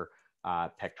their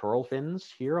pectoral fins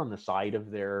here on the side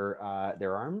of their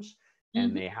arms.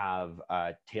 And they have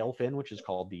a tail fin, which is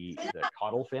called the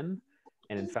caudal fin.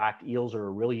 And in fact, eels are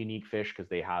a really unique fish because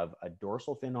they have a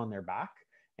dorsal fin on their back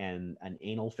and an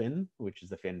anal fin, which is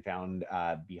the fin found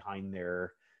behind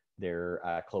their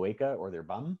cloaca or their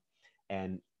bum.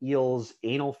 And eels'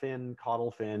 anal fin,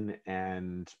 caudal fin,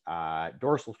 and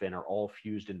dorsal fin are all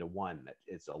fused into one.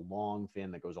 It's a long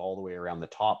fin that goes all the way around the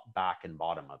top, back, and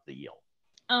bottom of the eel.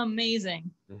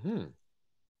 Amazing.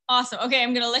 Awesome. Okay,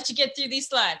 I'm going to let you get through these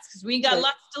slides because we got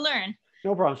lots to learn.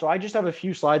 No problem. So I just have a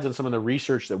few slides on some of the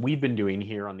research that we've been doing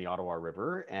here on the Ottawa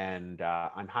River, and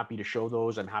I'm happy to show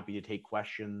those. I'm happy to take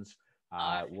questions.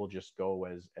 We'll just go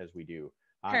as we do.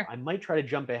 I might try to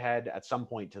jump ahead at some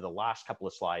point to the last couple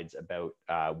of slides about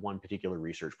one particular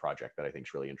research project that I think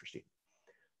is really interesting.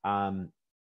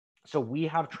 So we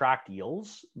have tracked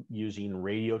eels using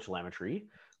radio telemetry.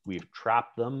 We've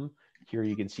trapped them. Here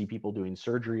you can see people doing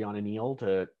surgery on an eel,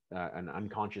 an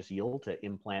unconscious eel, to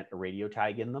implant a radio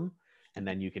tag in them. And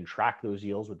then you can track those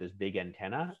eels with this big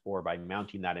antenna or by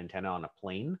mounting that antenna on a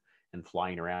plane and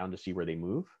flying around to see where they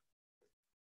move.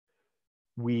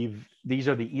 These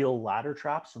are the eel ladder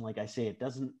traps. And like I say, it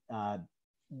doesn't,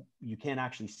 you can't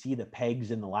actually see the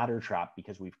pegs in the ladder trap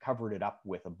because we've covered it up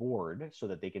with a board so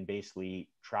that they can basically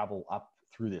travel up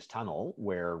through this tunnel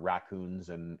where raccoons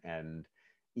and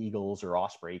eagles or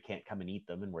osprey can't come and eat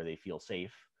them and where they feel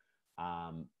safe.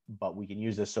 But we can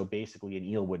use this. So basically an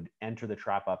eel would enter the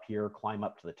trap up here, climb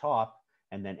up to the top,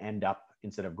 and then end up,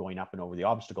 instead of going up and over the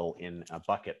obstacle, in a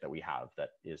bucket that we have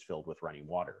that is filled with running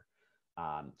water.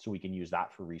 So we can use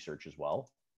that for research as well.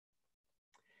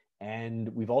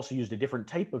 And we've also used a different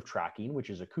type of tracking, which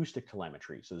is acoustic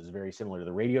telemetry. So this is very similar to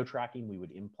the radio tracking. We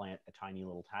would implant a tiny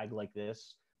little tag like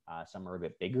this. Some are a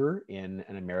bit bigger in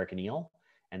an American eel,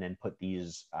 and then put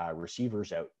these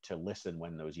receivers out to listen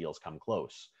when those eels come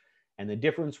close. And the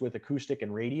difference with acoustic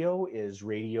and radio is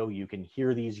radio, you can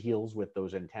hear these eels with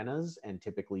those antennas, and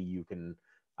typically you can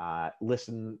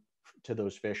listen to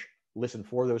those fish, listen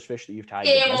for those fish that you've tagged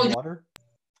above water.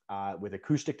 With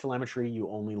acoustic telemetry, you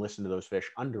only listen to those fish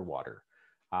underwater,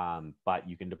 but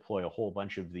you can deploy a whole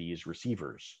bunch of these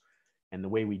receivers. And the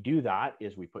way we do that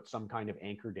is we put some kind of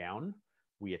anchor down.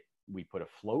 We put a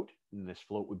float, and this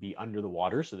float would be under the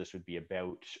water. So this would be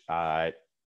about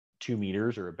 2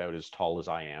 meters, or about as tall as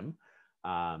I am.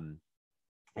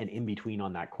 And in between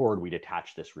on that cord, we'd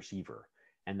attach this receiver.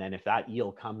 And then if that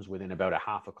eel comes within about a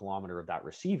half a kilometer of that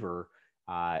receiver,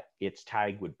 its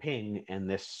tag would ping, and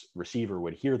this receiver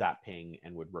would hear that ping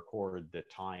and would record the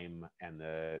time and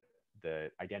the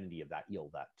identity of that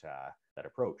eel that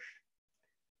approached.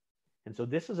 And so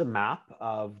this is a map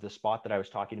of the spot that I was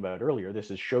talking about earlier. This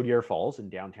is Chaudière Falls in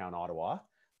downtown Ottawa.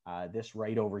 This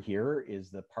right over here is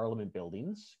the Parliament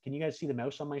buildings. Can you guys see the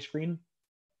mouse on my screen?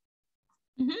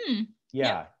 Mm-hmm.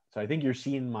 Yeah. Yep. So I think you're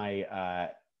seeing my,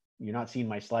 you're not seeing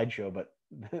my slideshow, but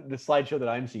the slideshow that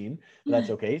I'm seeing, but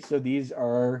that's okay. So these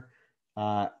are,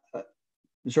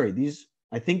 sorry, these,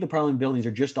 I think the Parliament buildings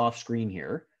are just off screen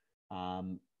here.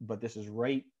 But this is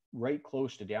right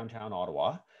close to downtown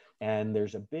Ottawa. And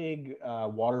there's a big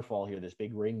waterfall here, this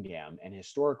big ring dam. And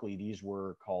historically, these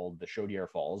were called the Chaudière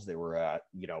Falls. They were,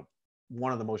 you know,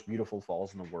 one of the most beautiful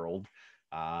falls in the world.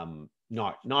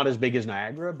 Not as big as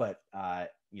Niagara, but,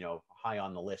 you know, high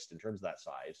on the list in terms of that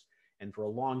size. And for a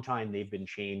long time, they've been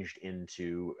changed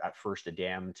into, at first, a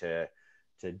dam to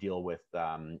deal with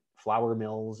flour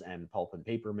mills and pulp and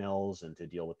paper mills, and to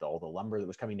deal with all the lumber that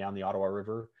was coming down the Ottawa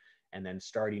River. And then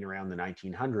starting around the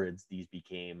 1900s, these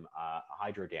became a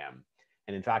hydro dam.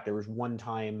 And in fact, there was one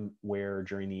time where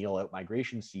during the eel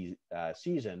outmigration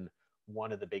season,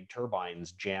 one of the big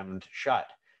turbines jammed shut,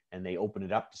 and they opened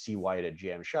it up to see why it had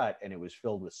jammed shut. And it was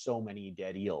filled with so many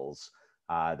dead eels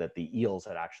that the eels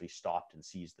had actually stopped and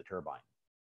seized the turbine.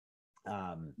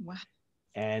 Wow.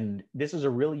 And this is a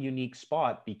really unique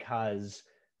spot because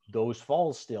those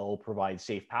falls still provide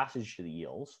safe passage to the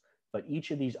eels, but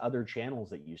each of these other channels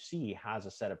that you see has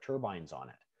a set of turbines on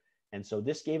it. And so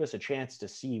this gave us a chance to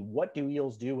see, what do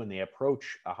eels do when they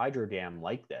approach a hydro dam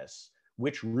like this?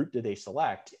 Which route do they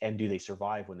select, and do they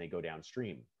survive when they go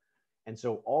downstream? And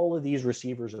so all of these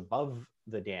receivers above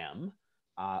the dam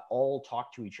all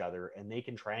talk to each other, and they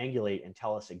can triangulate and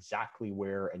tell us exactly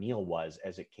where an eel was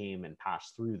as it came and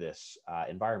passed through this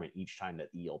environment each time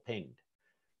that the eel pinged.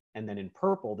 And then in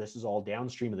purple, this is all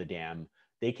downstream of the dam.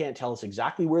 They can't tell us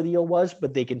exactly where the eel was,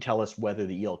 but they can tell us whether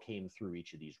the eel came through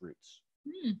each of these routes.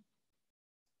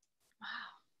 Wow.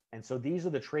 And so these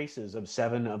are the traces of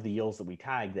 7 of the eels that we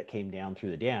tagged that came down through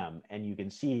the dam. And you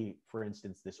can see, for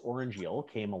instance, this orange eel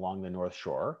came along the North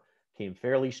Shore, came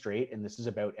fairly straight. And this is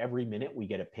about every minute we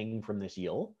get a ping from this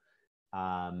eel.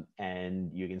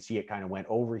 And you can see it kind of went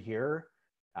over here,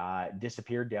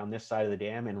 disappeared down this side of the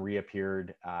dam, and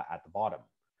reappeared at the bottom.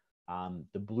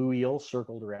 The blue eel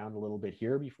circled around a little bit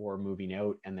here before moving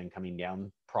out and then coming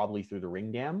down probably through the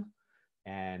ring dam.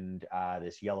 And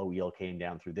this yellow eel came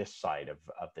down through this side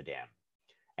of the dam.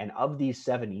 And of these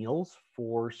 7 eels,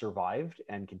 4 survived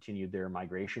and continued their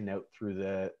migration out through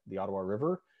the Ottawa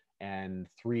River, and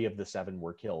 3 of the 7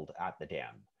 were killed at the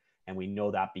dam. And we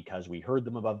know that because we heard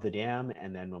them above the dam,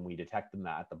 and then when we detect them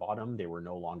at the bottom, they were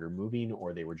no longer moving,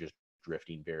 or they were just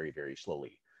drifting very, very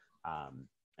slowly.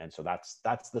 And so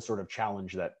that's the sort of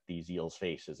challenge that these eels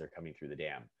face as they're coming through the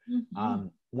dam. Mm-hmm.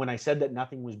 When I said that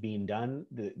nothing was being done,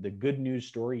 the good news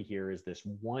story here is this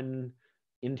one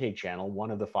intake channel, one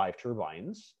of the 5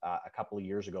 turbines, a couple of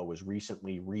years ago, was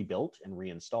recently rebuilt and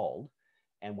reinstalled.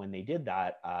 And when they did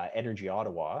that, Energy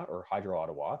Ottawa, or Hydro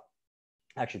Ottawa,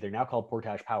 actually they're now called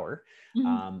Portage Power,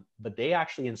 but they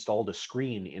actually installed a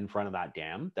screen in front of that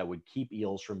dam that would keep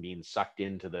eels from being sucked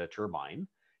into the turbine.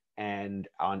 And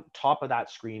on top of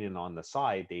that screen and on the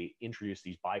side, they introduced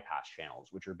these bypass channels,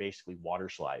 which are basically water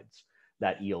slides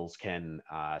that eels can,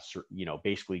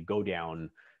 basically go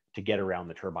down to get around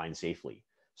the turbine safely.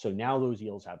 So now those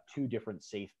eels have 2 different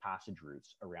safe passage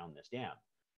routes around this dam.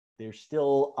 There's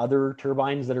still other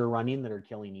turbines that are running that are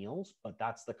killing eels, but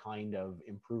that's the kind of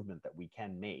improvement that we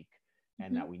can make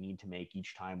and that we need to make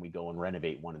each time we go and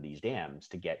renovate one of these dams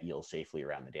to get eels safely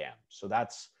around the dam. So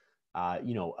that's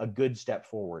a good step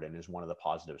forward, and is one of the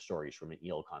positive stories from an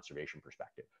eel conservation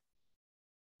perspective.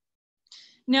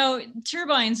 Now,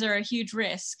 turbines are a huge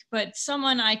risk, but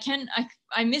someone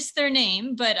I missed their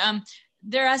name, but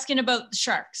they're asking about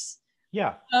sharks.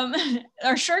 Yeah.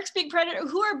 Are sharks big predator?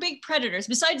 Who are big predators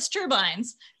besides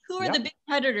turbines? Who are Yeah. the big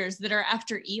predators that are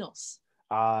after eels?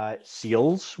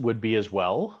 Seals would be as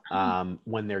well.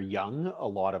 When they're young, a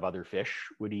lot of other fish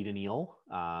would eat an eel.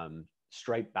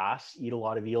 Striped bass eat a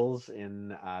lot of eels in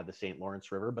the St.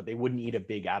 Lawrence River, but they wouldn't eat a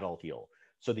big adult eel.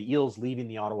 So the eels leaving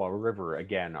the Ottawa River,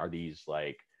 again, are these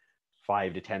like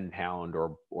 5 to 10 pound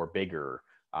or bigger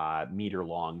meter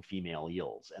long female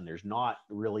eels. And there's not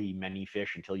really many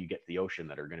fish until you get to the ocean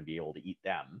that are going to be able to eat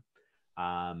them.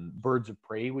 Birds of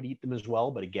prey would eat them as well,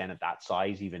 but again, at that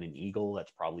size, even an eagle,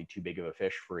 that's probably too big of a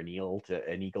fish for an eagle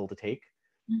to take.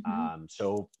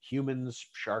 So humans,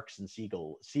 sharks, and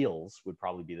seals would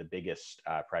probably be the biggest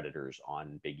predators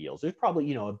on big eels. There's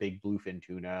probably, a big bluefin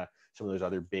tuna, some of those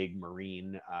other big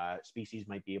marine species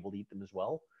might be able to eat them as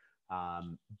well.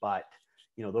 But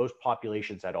those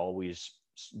populations had always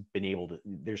been able to,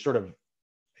 there's sort of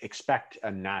expect a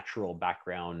natural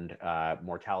background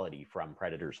mortality from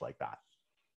predators like that.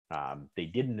 They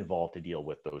didn't evolve to deal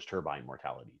with those turbine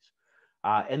mortalities.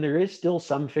 And there is still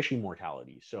some fishing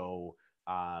mortality. So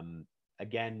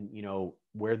again,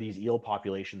 where these eel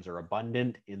populations are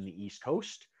abundant in the East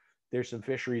Coast, there's some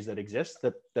fisheries that exist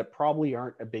that probably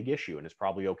aren't a big issue, and it's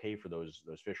probably okay for those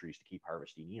fisheries to keep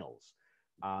harvesting eels.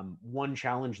 One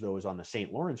challenge, though, is on the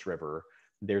St. Lawrence River,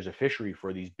 there's a fishery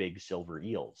for these big silver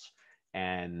eels.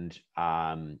 And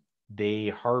they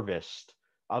harvest,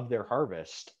 of their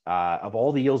harvest, of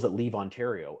all the eels that leave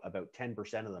Ontario, about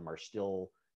 10% of them are still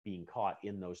being caught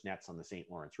in those nets on the St.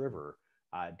 Lawrence River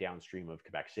downstream of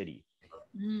Quebec City.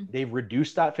 They've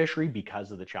reduced that fishery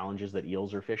because of the challenges that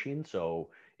eels are fishing. So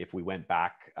if we went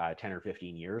back 10 or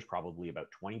 15 years, probably about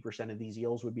 20% of these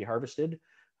eels would be harvested.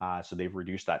 So they've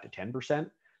reduced that to 10%.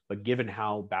 But given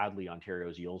how badly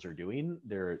Ontario's eels are doing,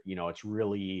 it's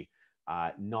really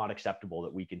not acceptable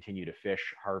that we continue to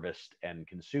fish, harvest, and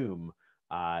consume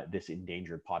this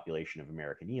endangered population of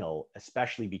American eel,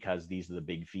 especially because these are the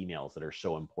big females that are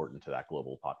so important to that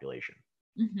global population.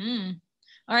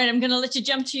 All right, I'm going to let you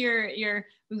jump to your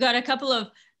we've got a couple of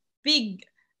big,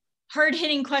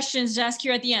 hard-hitting questions to ask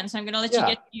you at the end. So I'm going to let you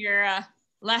get to your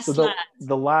last slide.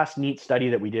 The last neat study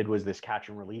that we did was this catch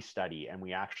and release study, and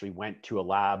we actually went to a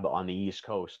lab on the East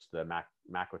Coast, the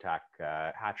Makotak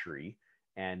hatchery,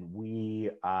 and we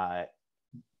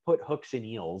put hooks in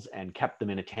eels and kept them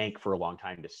in a tank for a long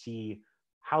time to see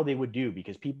how they would do,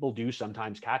 because people do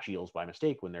sometimes catch eels by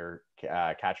mistake when they're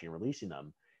catching and releasing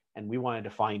them. And we wanted to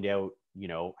find out,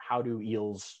 how do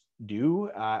eels do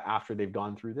after they've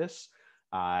gone through this?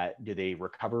 Do they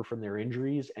recover from their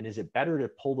injuries? And is it better to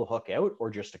pull the hook out or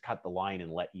just to cut the line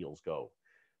and let eels go?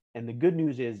 And the good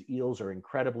news is eels are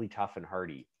incredibly tough and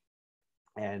hardy.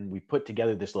 And we put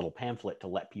together this little pamphlet to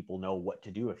let people know what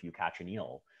to do if you catch an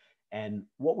eel. And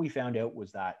what we found out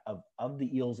was that of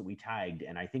the eels that we tagged,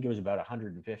 and I think it was about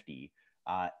 150,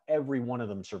 every one of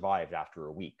them survived after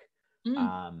a week.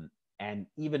 And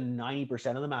even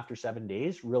 90% of them after 7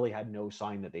 days really had no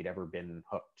sign that they'd ever been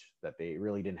hooked, that they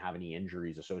really didn't have any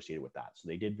injuries associated with that. So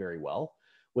they did very well.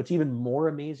 What's even more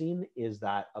amazing is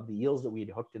that of the eels that we had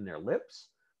hooked in their lips,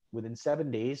 within 7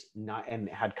 days and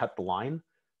had cut the line,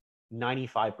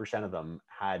 95% of them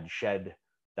had shed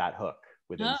that hook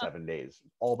within 7 days,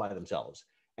 all by themselves.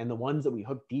 And the ones that we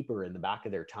hooked deeper in the back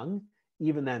of their tongue,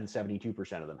 even then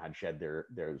 72% of them had shed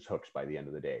those hooks by the end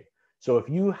of the day. So if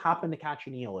you happen to catch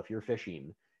an eel, if you're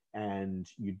fishing and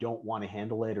you don't want to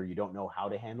handle it or you don't know how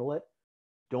to handle it,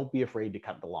 don't be afraid to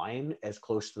cut the line as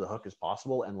close to the hook as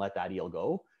possible and let that eel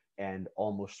go. And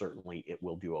almost certainly it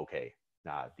will do okay.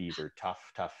 These are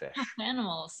tough fish. Tough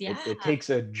animals, yeah. It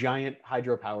takes a giant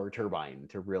hydropower turbine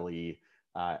to really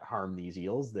harm these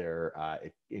eels. They're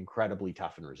incredibly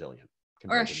tough and resilient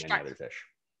compared to many other fish.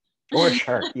 Or a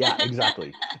shark. Yeah,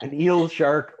 exactly. An eel,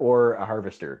 shark, or a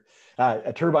harvester.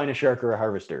 A turbine, a shark, or a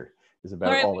harvester is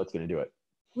about all that's going to do it.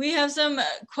 We have some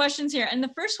questions here. And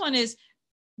the first one is,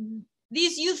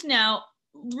 these youth now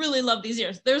really love these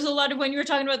eels. There's a lot of, when you were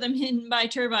talking about them hidden by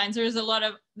turbines, there's a lot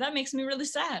of, that makes me really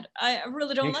sad. I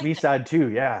really don't like it. Makes me sad too,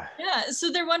 yeah. Yeah,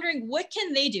 so they're wondering, what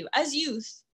can they do as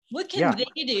youth? What can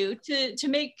they do to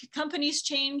make companies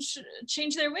change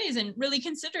their ways and really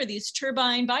consider these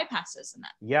turbine bypasses and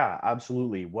that? Yeah,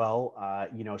 absolutely. Well,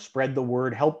 spread the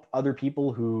word, help other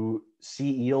people who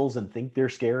see eels and think they're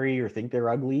scary or think they're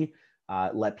ugly.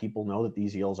 Let people know that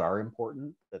these eels are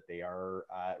important, that they are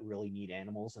really neat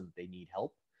animals and they need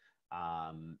help.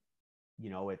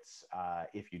 It's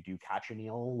if you do catch an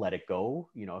eel, let it go.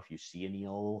 If you see an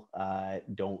eel,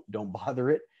 don't bother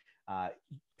it.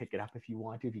 Pick it up if you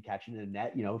want to. If you catch it in a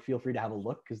net, feel free to have a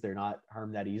look because they're not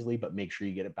harmed that easily, but make sure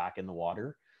you get it back in the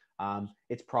water.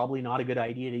 It's probably not a good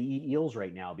idea to eat eels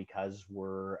right now because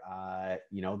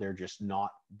they're just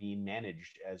not being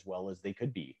managed as well as they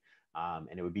could be.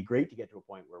 And it would be great to get to a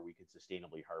point where we could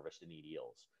sustainably harvest and eat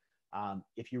eels.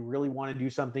 If you really want to do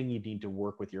something, you need to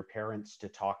work with your parents to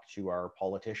talk to our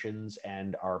politicians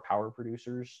and our power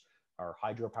producers, our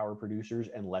hydropower producers,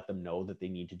 and let them know that they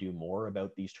need to do more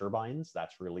about these turbines.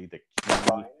 That's really the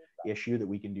key issue that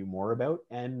we can do more about.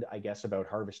 And I guess about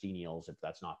harvesting eels if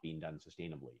that's not being done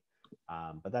sustainably.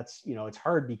 But that's, it's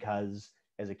hard because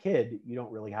as a kid, you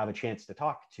don't really have a chance to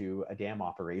talk to a dam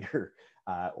operator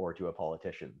or to a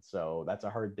politician. So that's a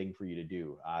hard thing for you to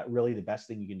do. Really, the best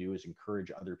thing you can do is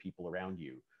encourage other people around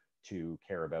you to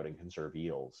care about and conserve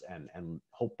eels, and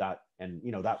hope that,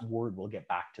 that word will get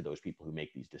back to those people who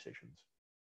make these decisions.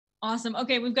 Awesome.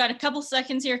 Okay, we've got a couple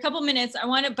seconds here, a couple minutes.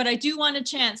 But I do want a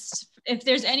chance, if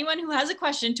there's anyone who has a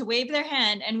question, to wave their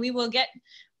hand, and we'll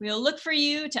look for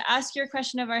you to ask your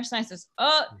question of our scientists.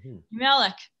 Oh,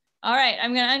 Malik. All right,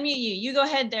 I'm gonna unmute you. You go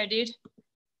ahead there, dude.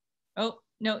 Oh,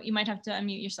 no, you might have to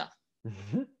unmute yourself.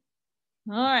 All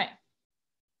right.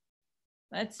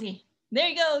 Let's see. There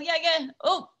you go. Yeah, again.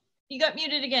 Oh, you got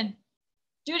muted again.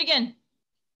 Do it again.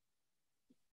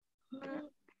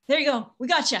 There you go. We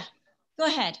got you. Go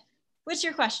ahead. What's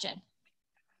your question?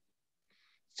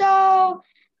 So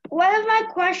one of my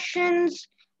questions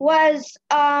was,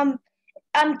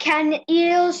 can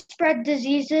eels spread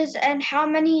diseases, and how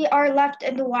many are left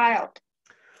in the wild?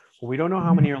 Well, we don't know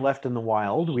how many are left in the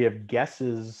wild. We have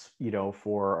guesses,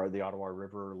 for the Ottawa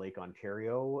River, Lake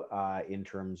Ontario, in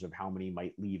terms of how many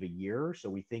might leave a year. So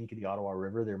we think in the Ottawa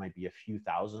River, there might be a few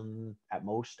thousand at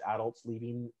most adults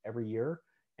leaving every year.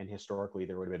 And historically,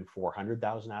 there would have been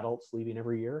 400,000 adults leaving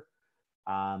every year.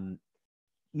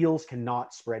 Eels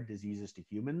cannot spread diseases to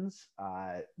humans.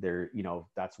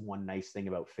 That's one nice thing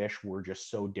about fish. We're just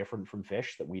so different from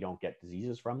fish that we don't get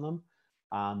diseases from them.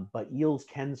 But eels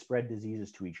can spread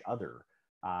diseases to each other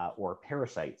or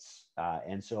parasites.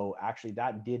 And so actually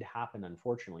that did happen,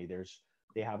 unfortunately.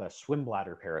 They have a swim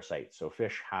bladder parasite. So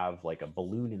fish have like a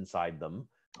balloon inside them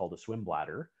called a swim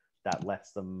bladder that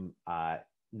lets them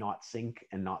not sink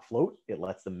and not float. It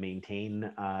lets them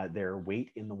maintain their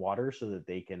weight in the water so that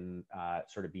they can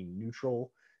sort of be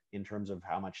neutral in terms of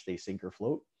how much they sink or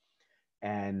float.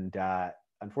 And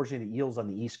unfortunately, the eels on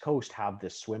the East Coast have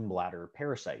this swim bladder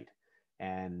parasite.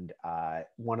 And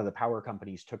one of the power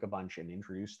companies took a bunch and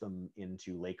introduced them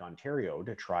into Lake Ontario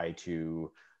to try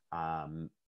to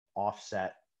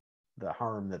offset the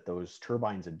harm that those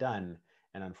turbines had done.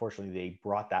 And unfortunately, they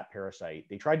brought that parasite.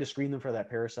 They tried to screen them for that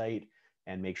parasite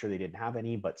and make sure they didn't have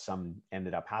any, but some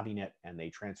ended up having it, and they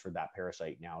transferred that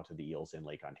parasite now to the eels in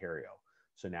Lake Ontario.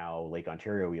 So now Lake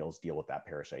Ontario eels deal with that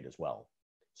parasite as well.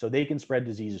 So they can spread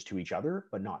diseases to each other,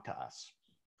 but not to us.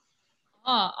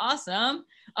 Oh, awesome.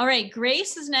 All right,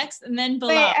 Grace is next, and then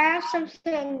Bilal. Wait, I have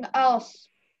something else.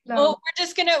 Oh,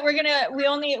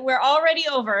 we're already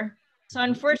over. So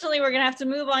unfortunately, we're gonna have to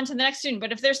move on to the next student,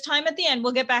 but if there's time at the end,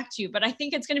 we'll get back to you. But I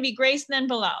think it's gonna be Grace, then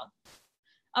Bilal.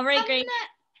 All right, Grace.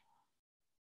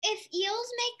 If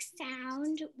eels make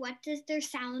sound, what does their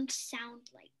sound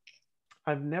like?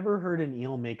 I've never heard an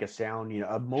eel make a sound.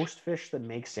 Most fish that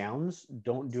make sounds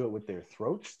don't do it with their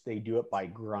throats. They do it by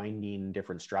grinding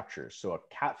different structures. So a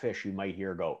catfish, you might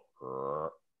hear go, "Rrr,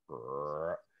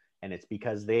 rrr," and it's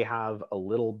because they have a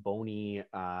little bony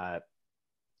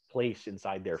place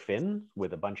inside their fin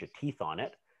with a bunch of teeth on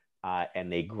it.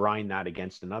 And they grind that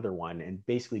against another one. And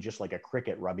basically just like a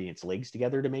cricket rubbing its legs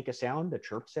together to make a sound, a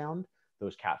chirp sound,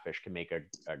 those catfish can make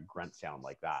a grunt sound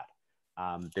like that.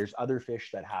 There's other fish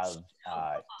that have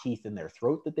teeth in their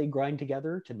throat that they grind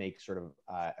together to make sort of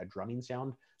a drumming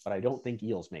sound, but I don't think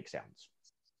eels make sounds.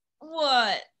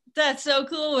 What? That's so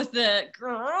cool with the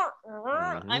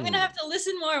I'm gonna have to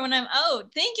listen more when I'm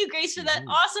out. Thank you, Grace, for that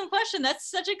awesome question. That's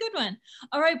such a good one.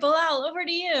 All right, Bilal, over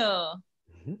to you. How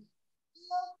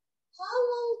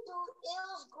long do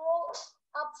eels grow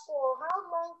up for? How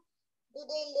long do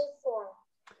they live for?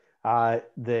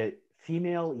 The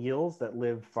female eels that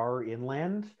live far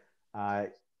inland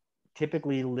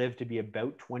typically live to be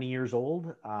about 20 years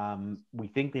old. We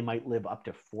think they might live up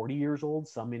to 40 years old,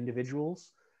 some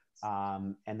individuals.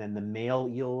 And then the male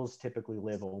eels typically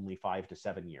live only 5 to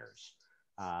 7 years.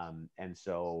 And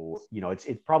so,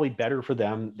 it's probably better for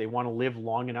them. They want to live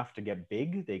long enough to get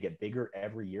big. They get bigger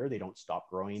every year. They don't stop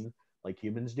growing like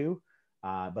humans do,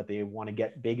 but they want to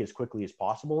get big as quickly as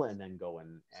possible and then go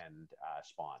and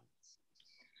spawn.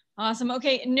 Awesome.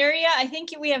 Okay, Nuria, I think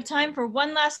we have time for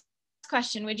one last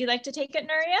question. Would you like to take it,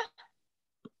 Nuria?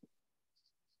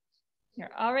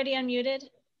 You're already unmuted.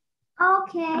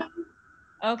 Okay.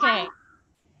 Okay.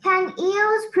 Can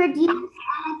eels produce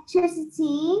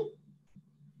electricity?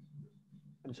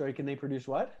 I'm sorry, can they produce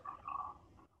what?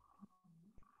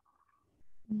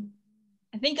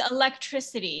 I think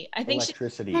electricity. I think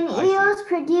Electricity. Can I see. eels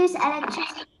produce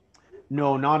electricity?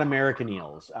 No, not American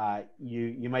eels.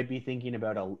 You might be thinking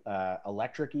about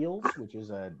electric eels, which is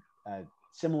a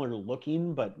similar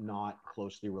looking but not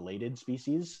closely related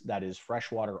species that is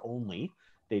freshwater only.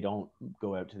 They don't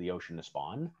go out to the ocean to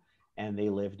spawn, and they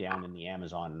live down in the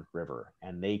Amazon River,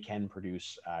 and they can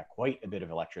produce quite a bit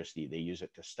of electricity. They use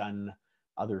it to stun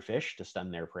other fish, to stun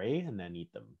their prey, and then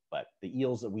eat them. But the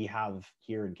eels that we have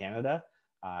here in Canada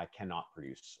cannot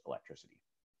produce electricity.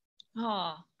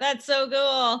 Oh, that's so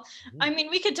cool. I mean,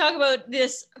 we could talk about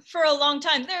this for a long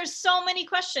time. There's so many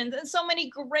questions and so many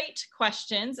great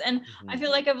questions. And I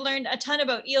feel like I've learned a ton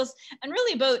about eels and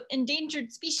really about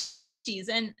endangered species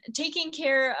and taking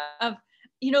care of,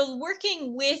 you know,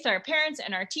 working with our parents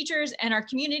and our teachers and our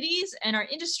communities and our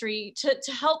industry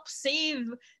to help save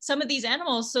some of these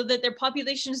animals so that their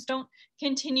populations don't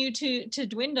continue to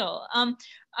dwindle.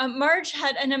 Marge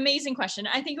had an amazing question.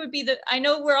 I think it would be I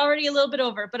know we're already a little bit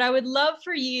over, but I would love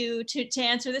for you to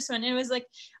answer this one. And it was like,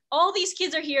 all these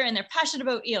kids are here and they're passionate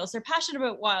about eels. They're passionate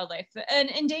about wildlife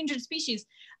and endangered species.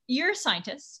 You're a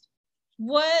scientist.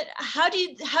 How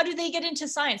do they get into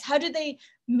science? How do they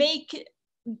make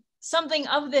something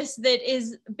of this that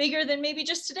is bigger than maybe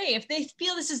just today? If they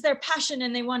feel this is their passion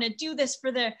and they want to do this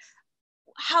for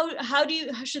how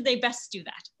should they best do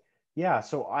that? Yeah,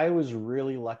 so I was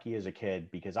really lucky as a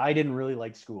kid because I didn't really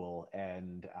like school,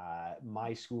 and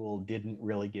my school didn't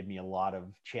really give me a lot of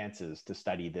chances to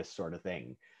study this sort of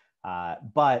thing.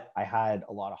 But I had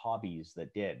a lot of hobbies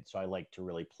that did. So I like to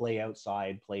really play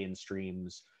outside, play in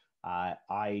streams.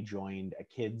 I joined a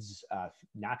kids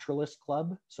naturalist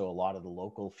club. So a lot of the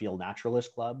local field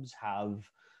naturalist clubs have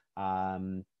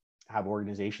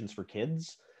organizations for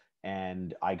kids.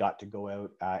 And I got to go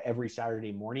out every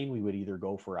Saturday morning. We would either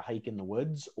go for a hike in the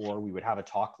woods, or we would have a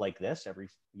talk like this. Every,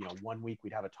 1 week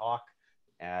we'd have a talk.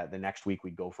 The next week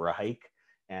we'd go for a hike.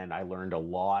 And I learned a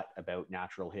lot about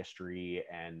natural history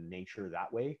and nature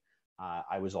that way.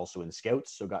 I was also in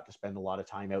Scouts, so got to spend a lot of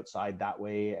time outside that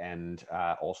way, and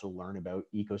also learn about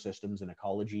ecosystems and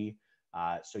ecology.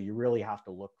 So you really have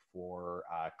to look for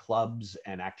clubs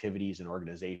and activities and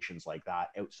organizations like that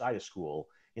outside of school,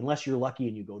 unless you're lucky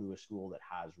and you go to a school that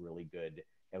has really good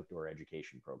outdoor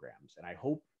education programs. And I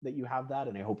hope that you have that,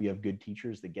 and I hope you have good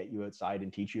teachers that get you outside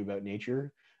and teach you about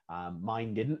nature.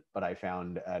 Mine didn't, but I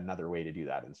found another way to do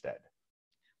that instead.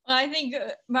 Well, I think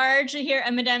Marge here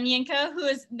and Madame Yinka, who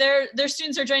is their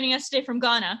students are joining us today from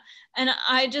Ghana. And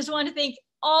I just want to thank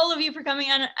all of you for coming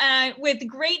on with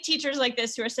great teachers like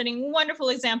this who are setting wonderful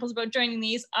examples about joining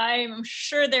these. I'm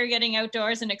sure they're getting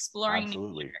outdoors and exploring.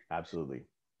 Absolutely, absolutely.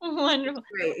 Wonderful.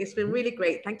 Great. It's been really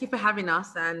great. Thank you for having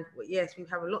us. And yes, we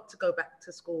have a lot to go back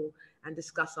to school and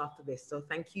discuss after this. So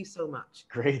thank you so much.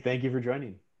 Great. Thank you for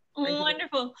joining.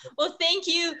 Wonderful. Well, thank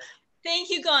you. Thank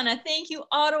you, Ghana. Thank you,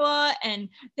 Ottawa. And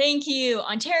thank you,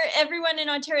 Ontario, everyone in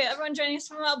Ontario, everyone joining us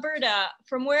from Alberta,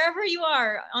 from wherever you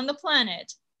are on the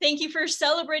planet. Thank you for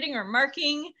celebrating or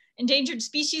marking Endangered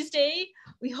Species Day.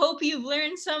 We hope you've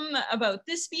learned some about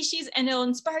this species, and it'll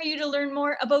inspire you to learn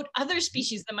more about other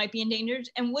species that might be endangered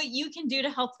and what you can do to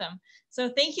help them. So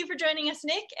thank you for joining us,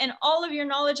 Nick, and all of your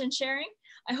knowledge and sharing.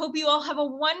 I hope you all have a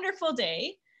wonderful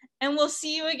day, and we'll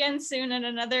see you again soon at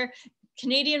another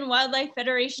Canadian Wildlife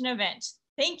Federation event.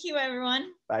 Thank you,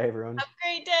 everyone. Bye, everyone. Have a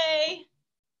great day.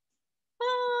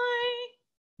 Bye.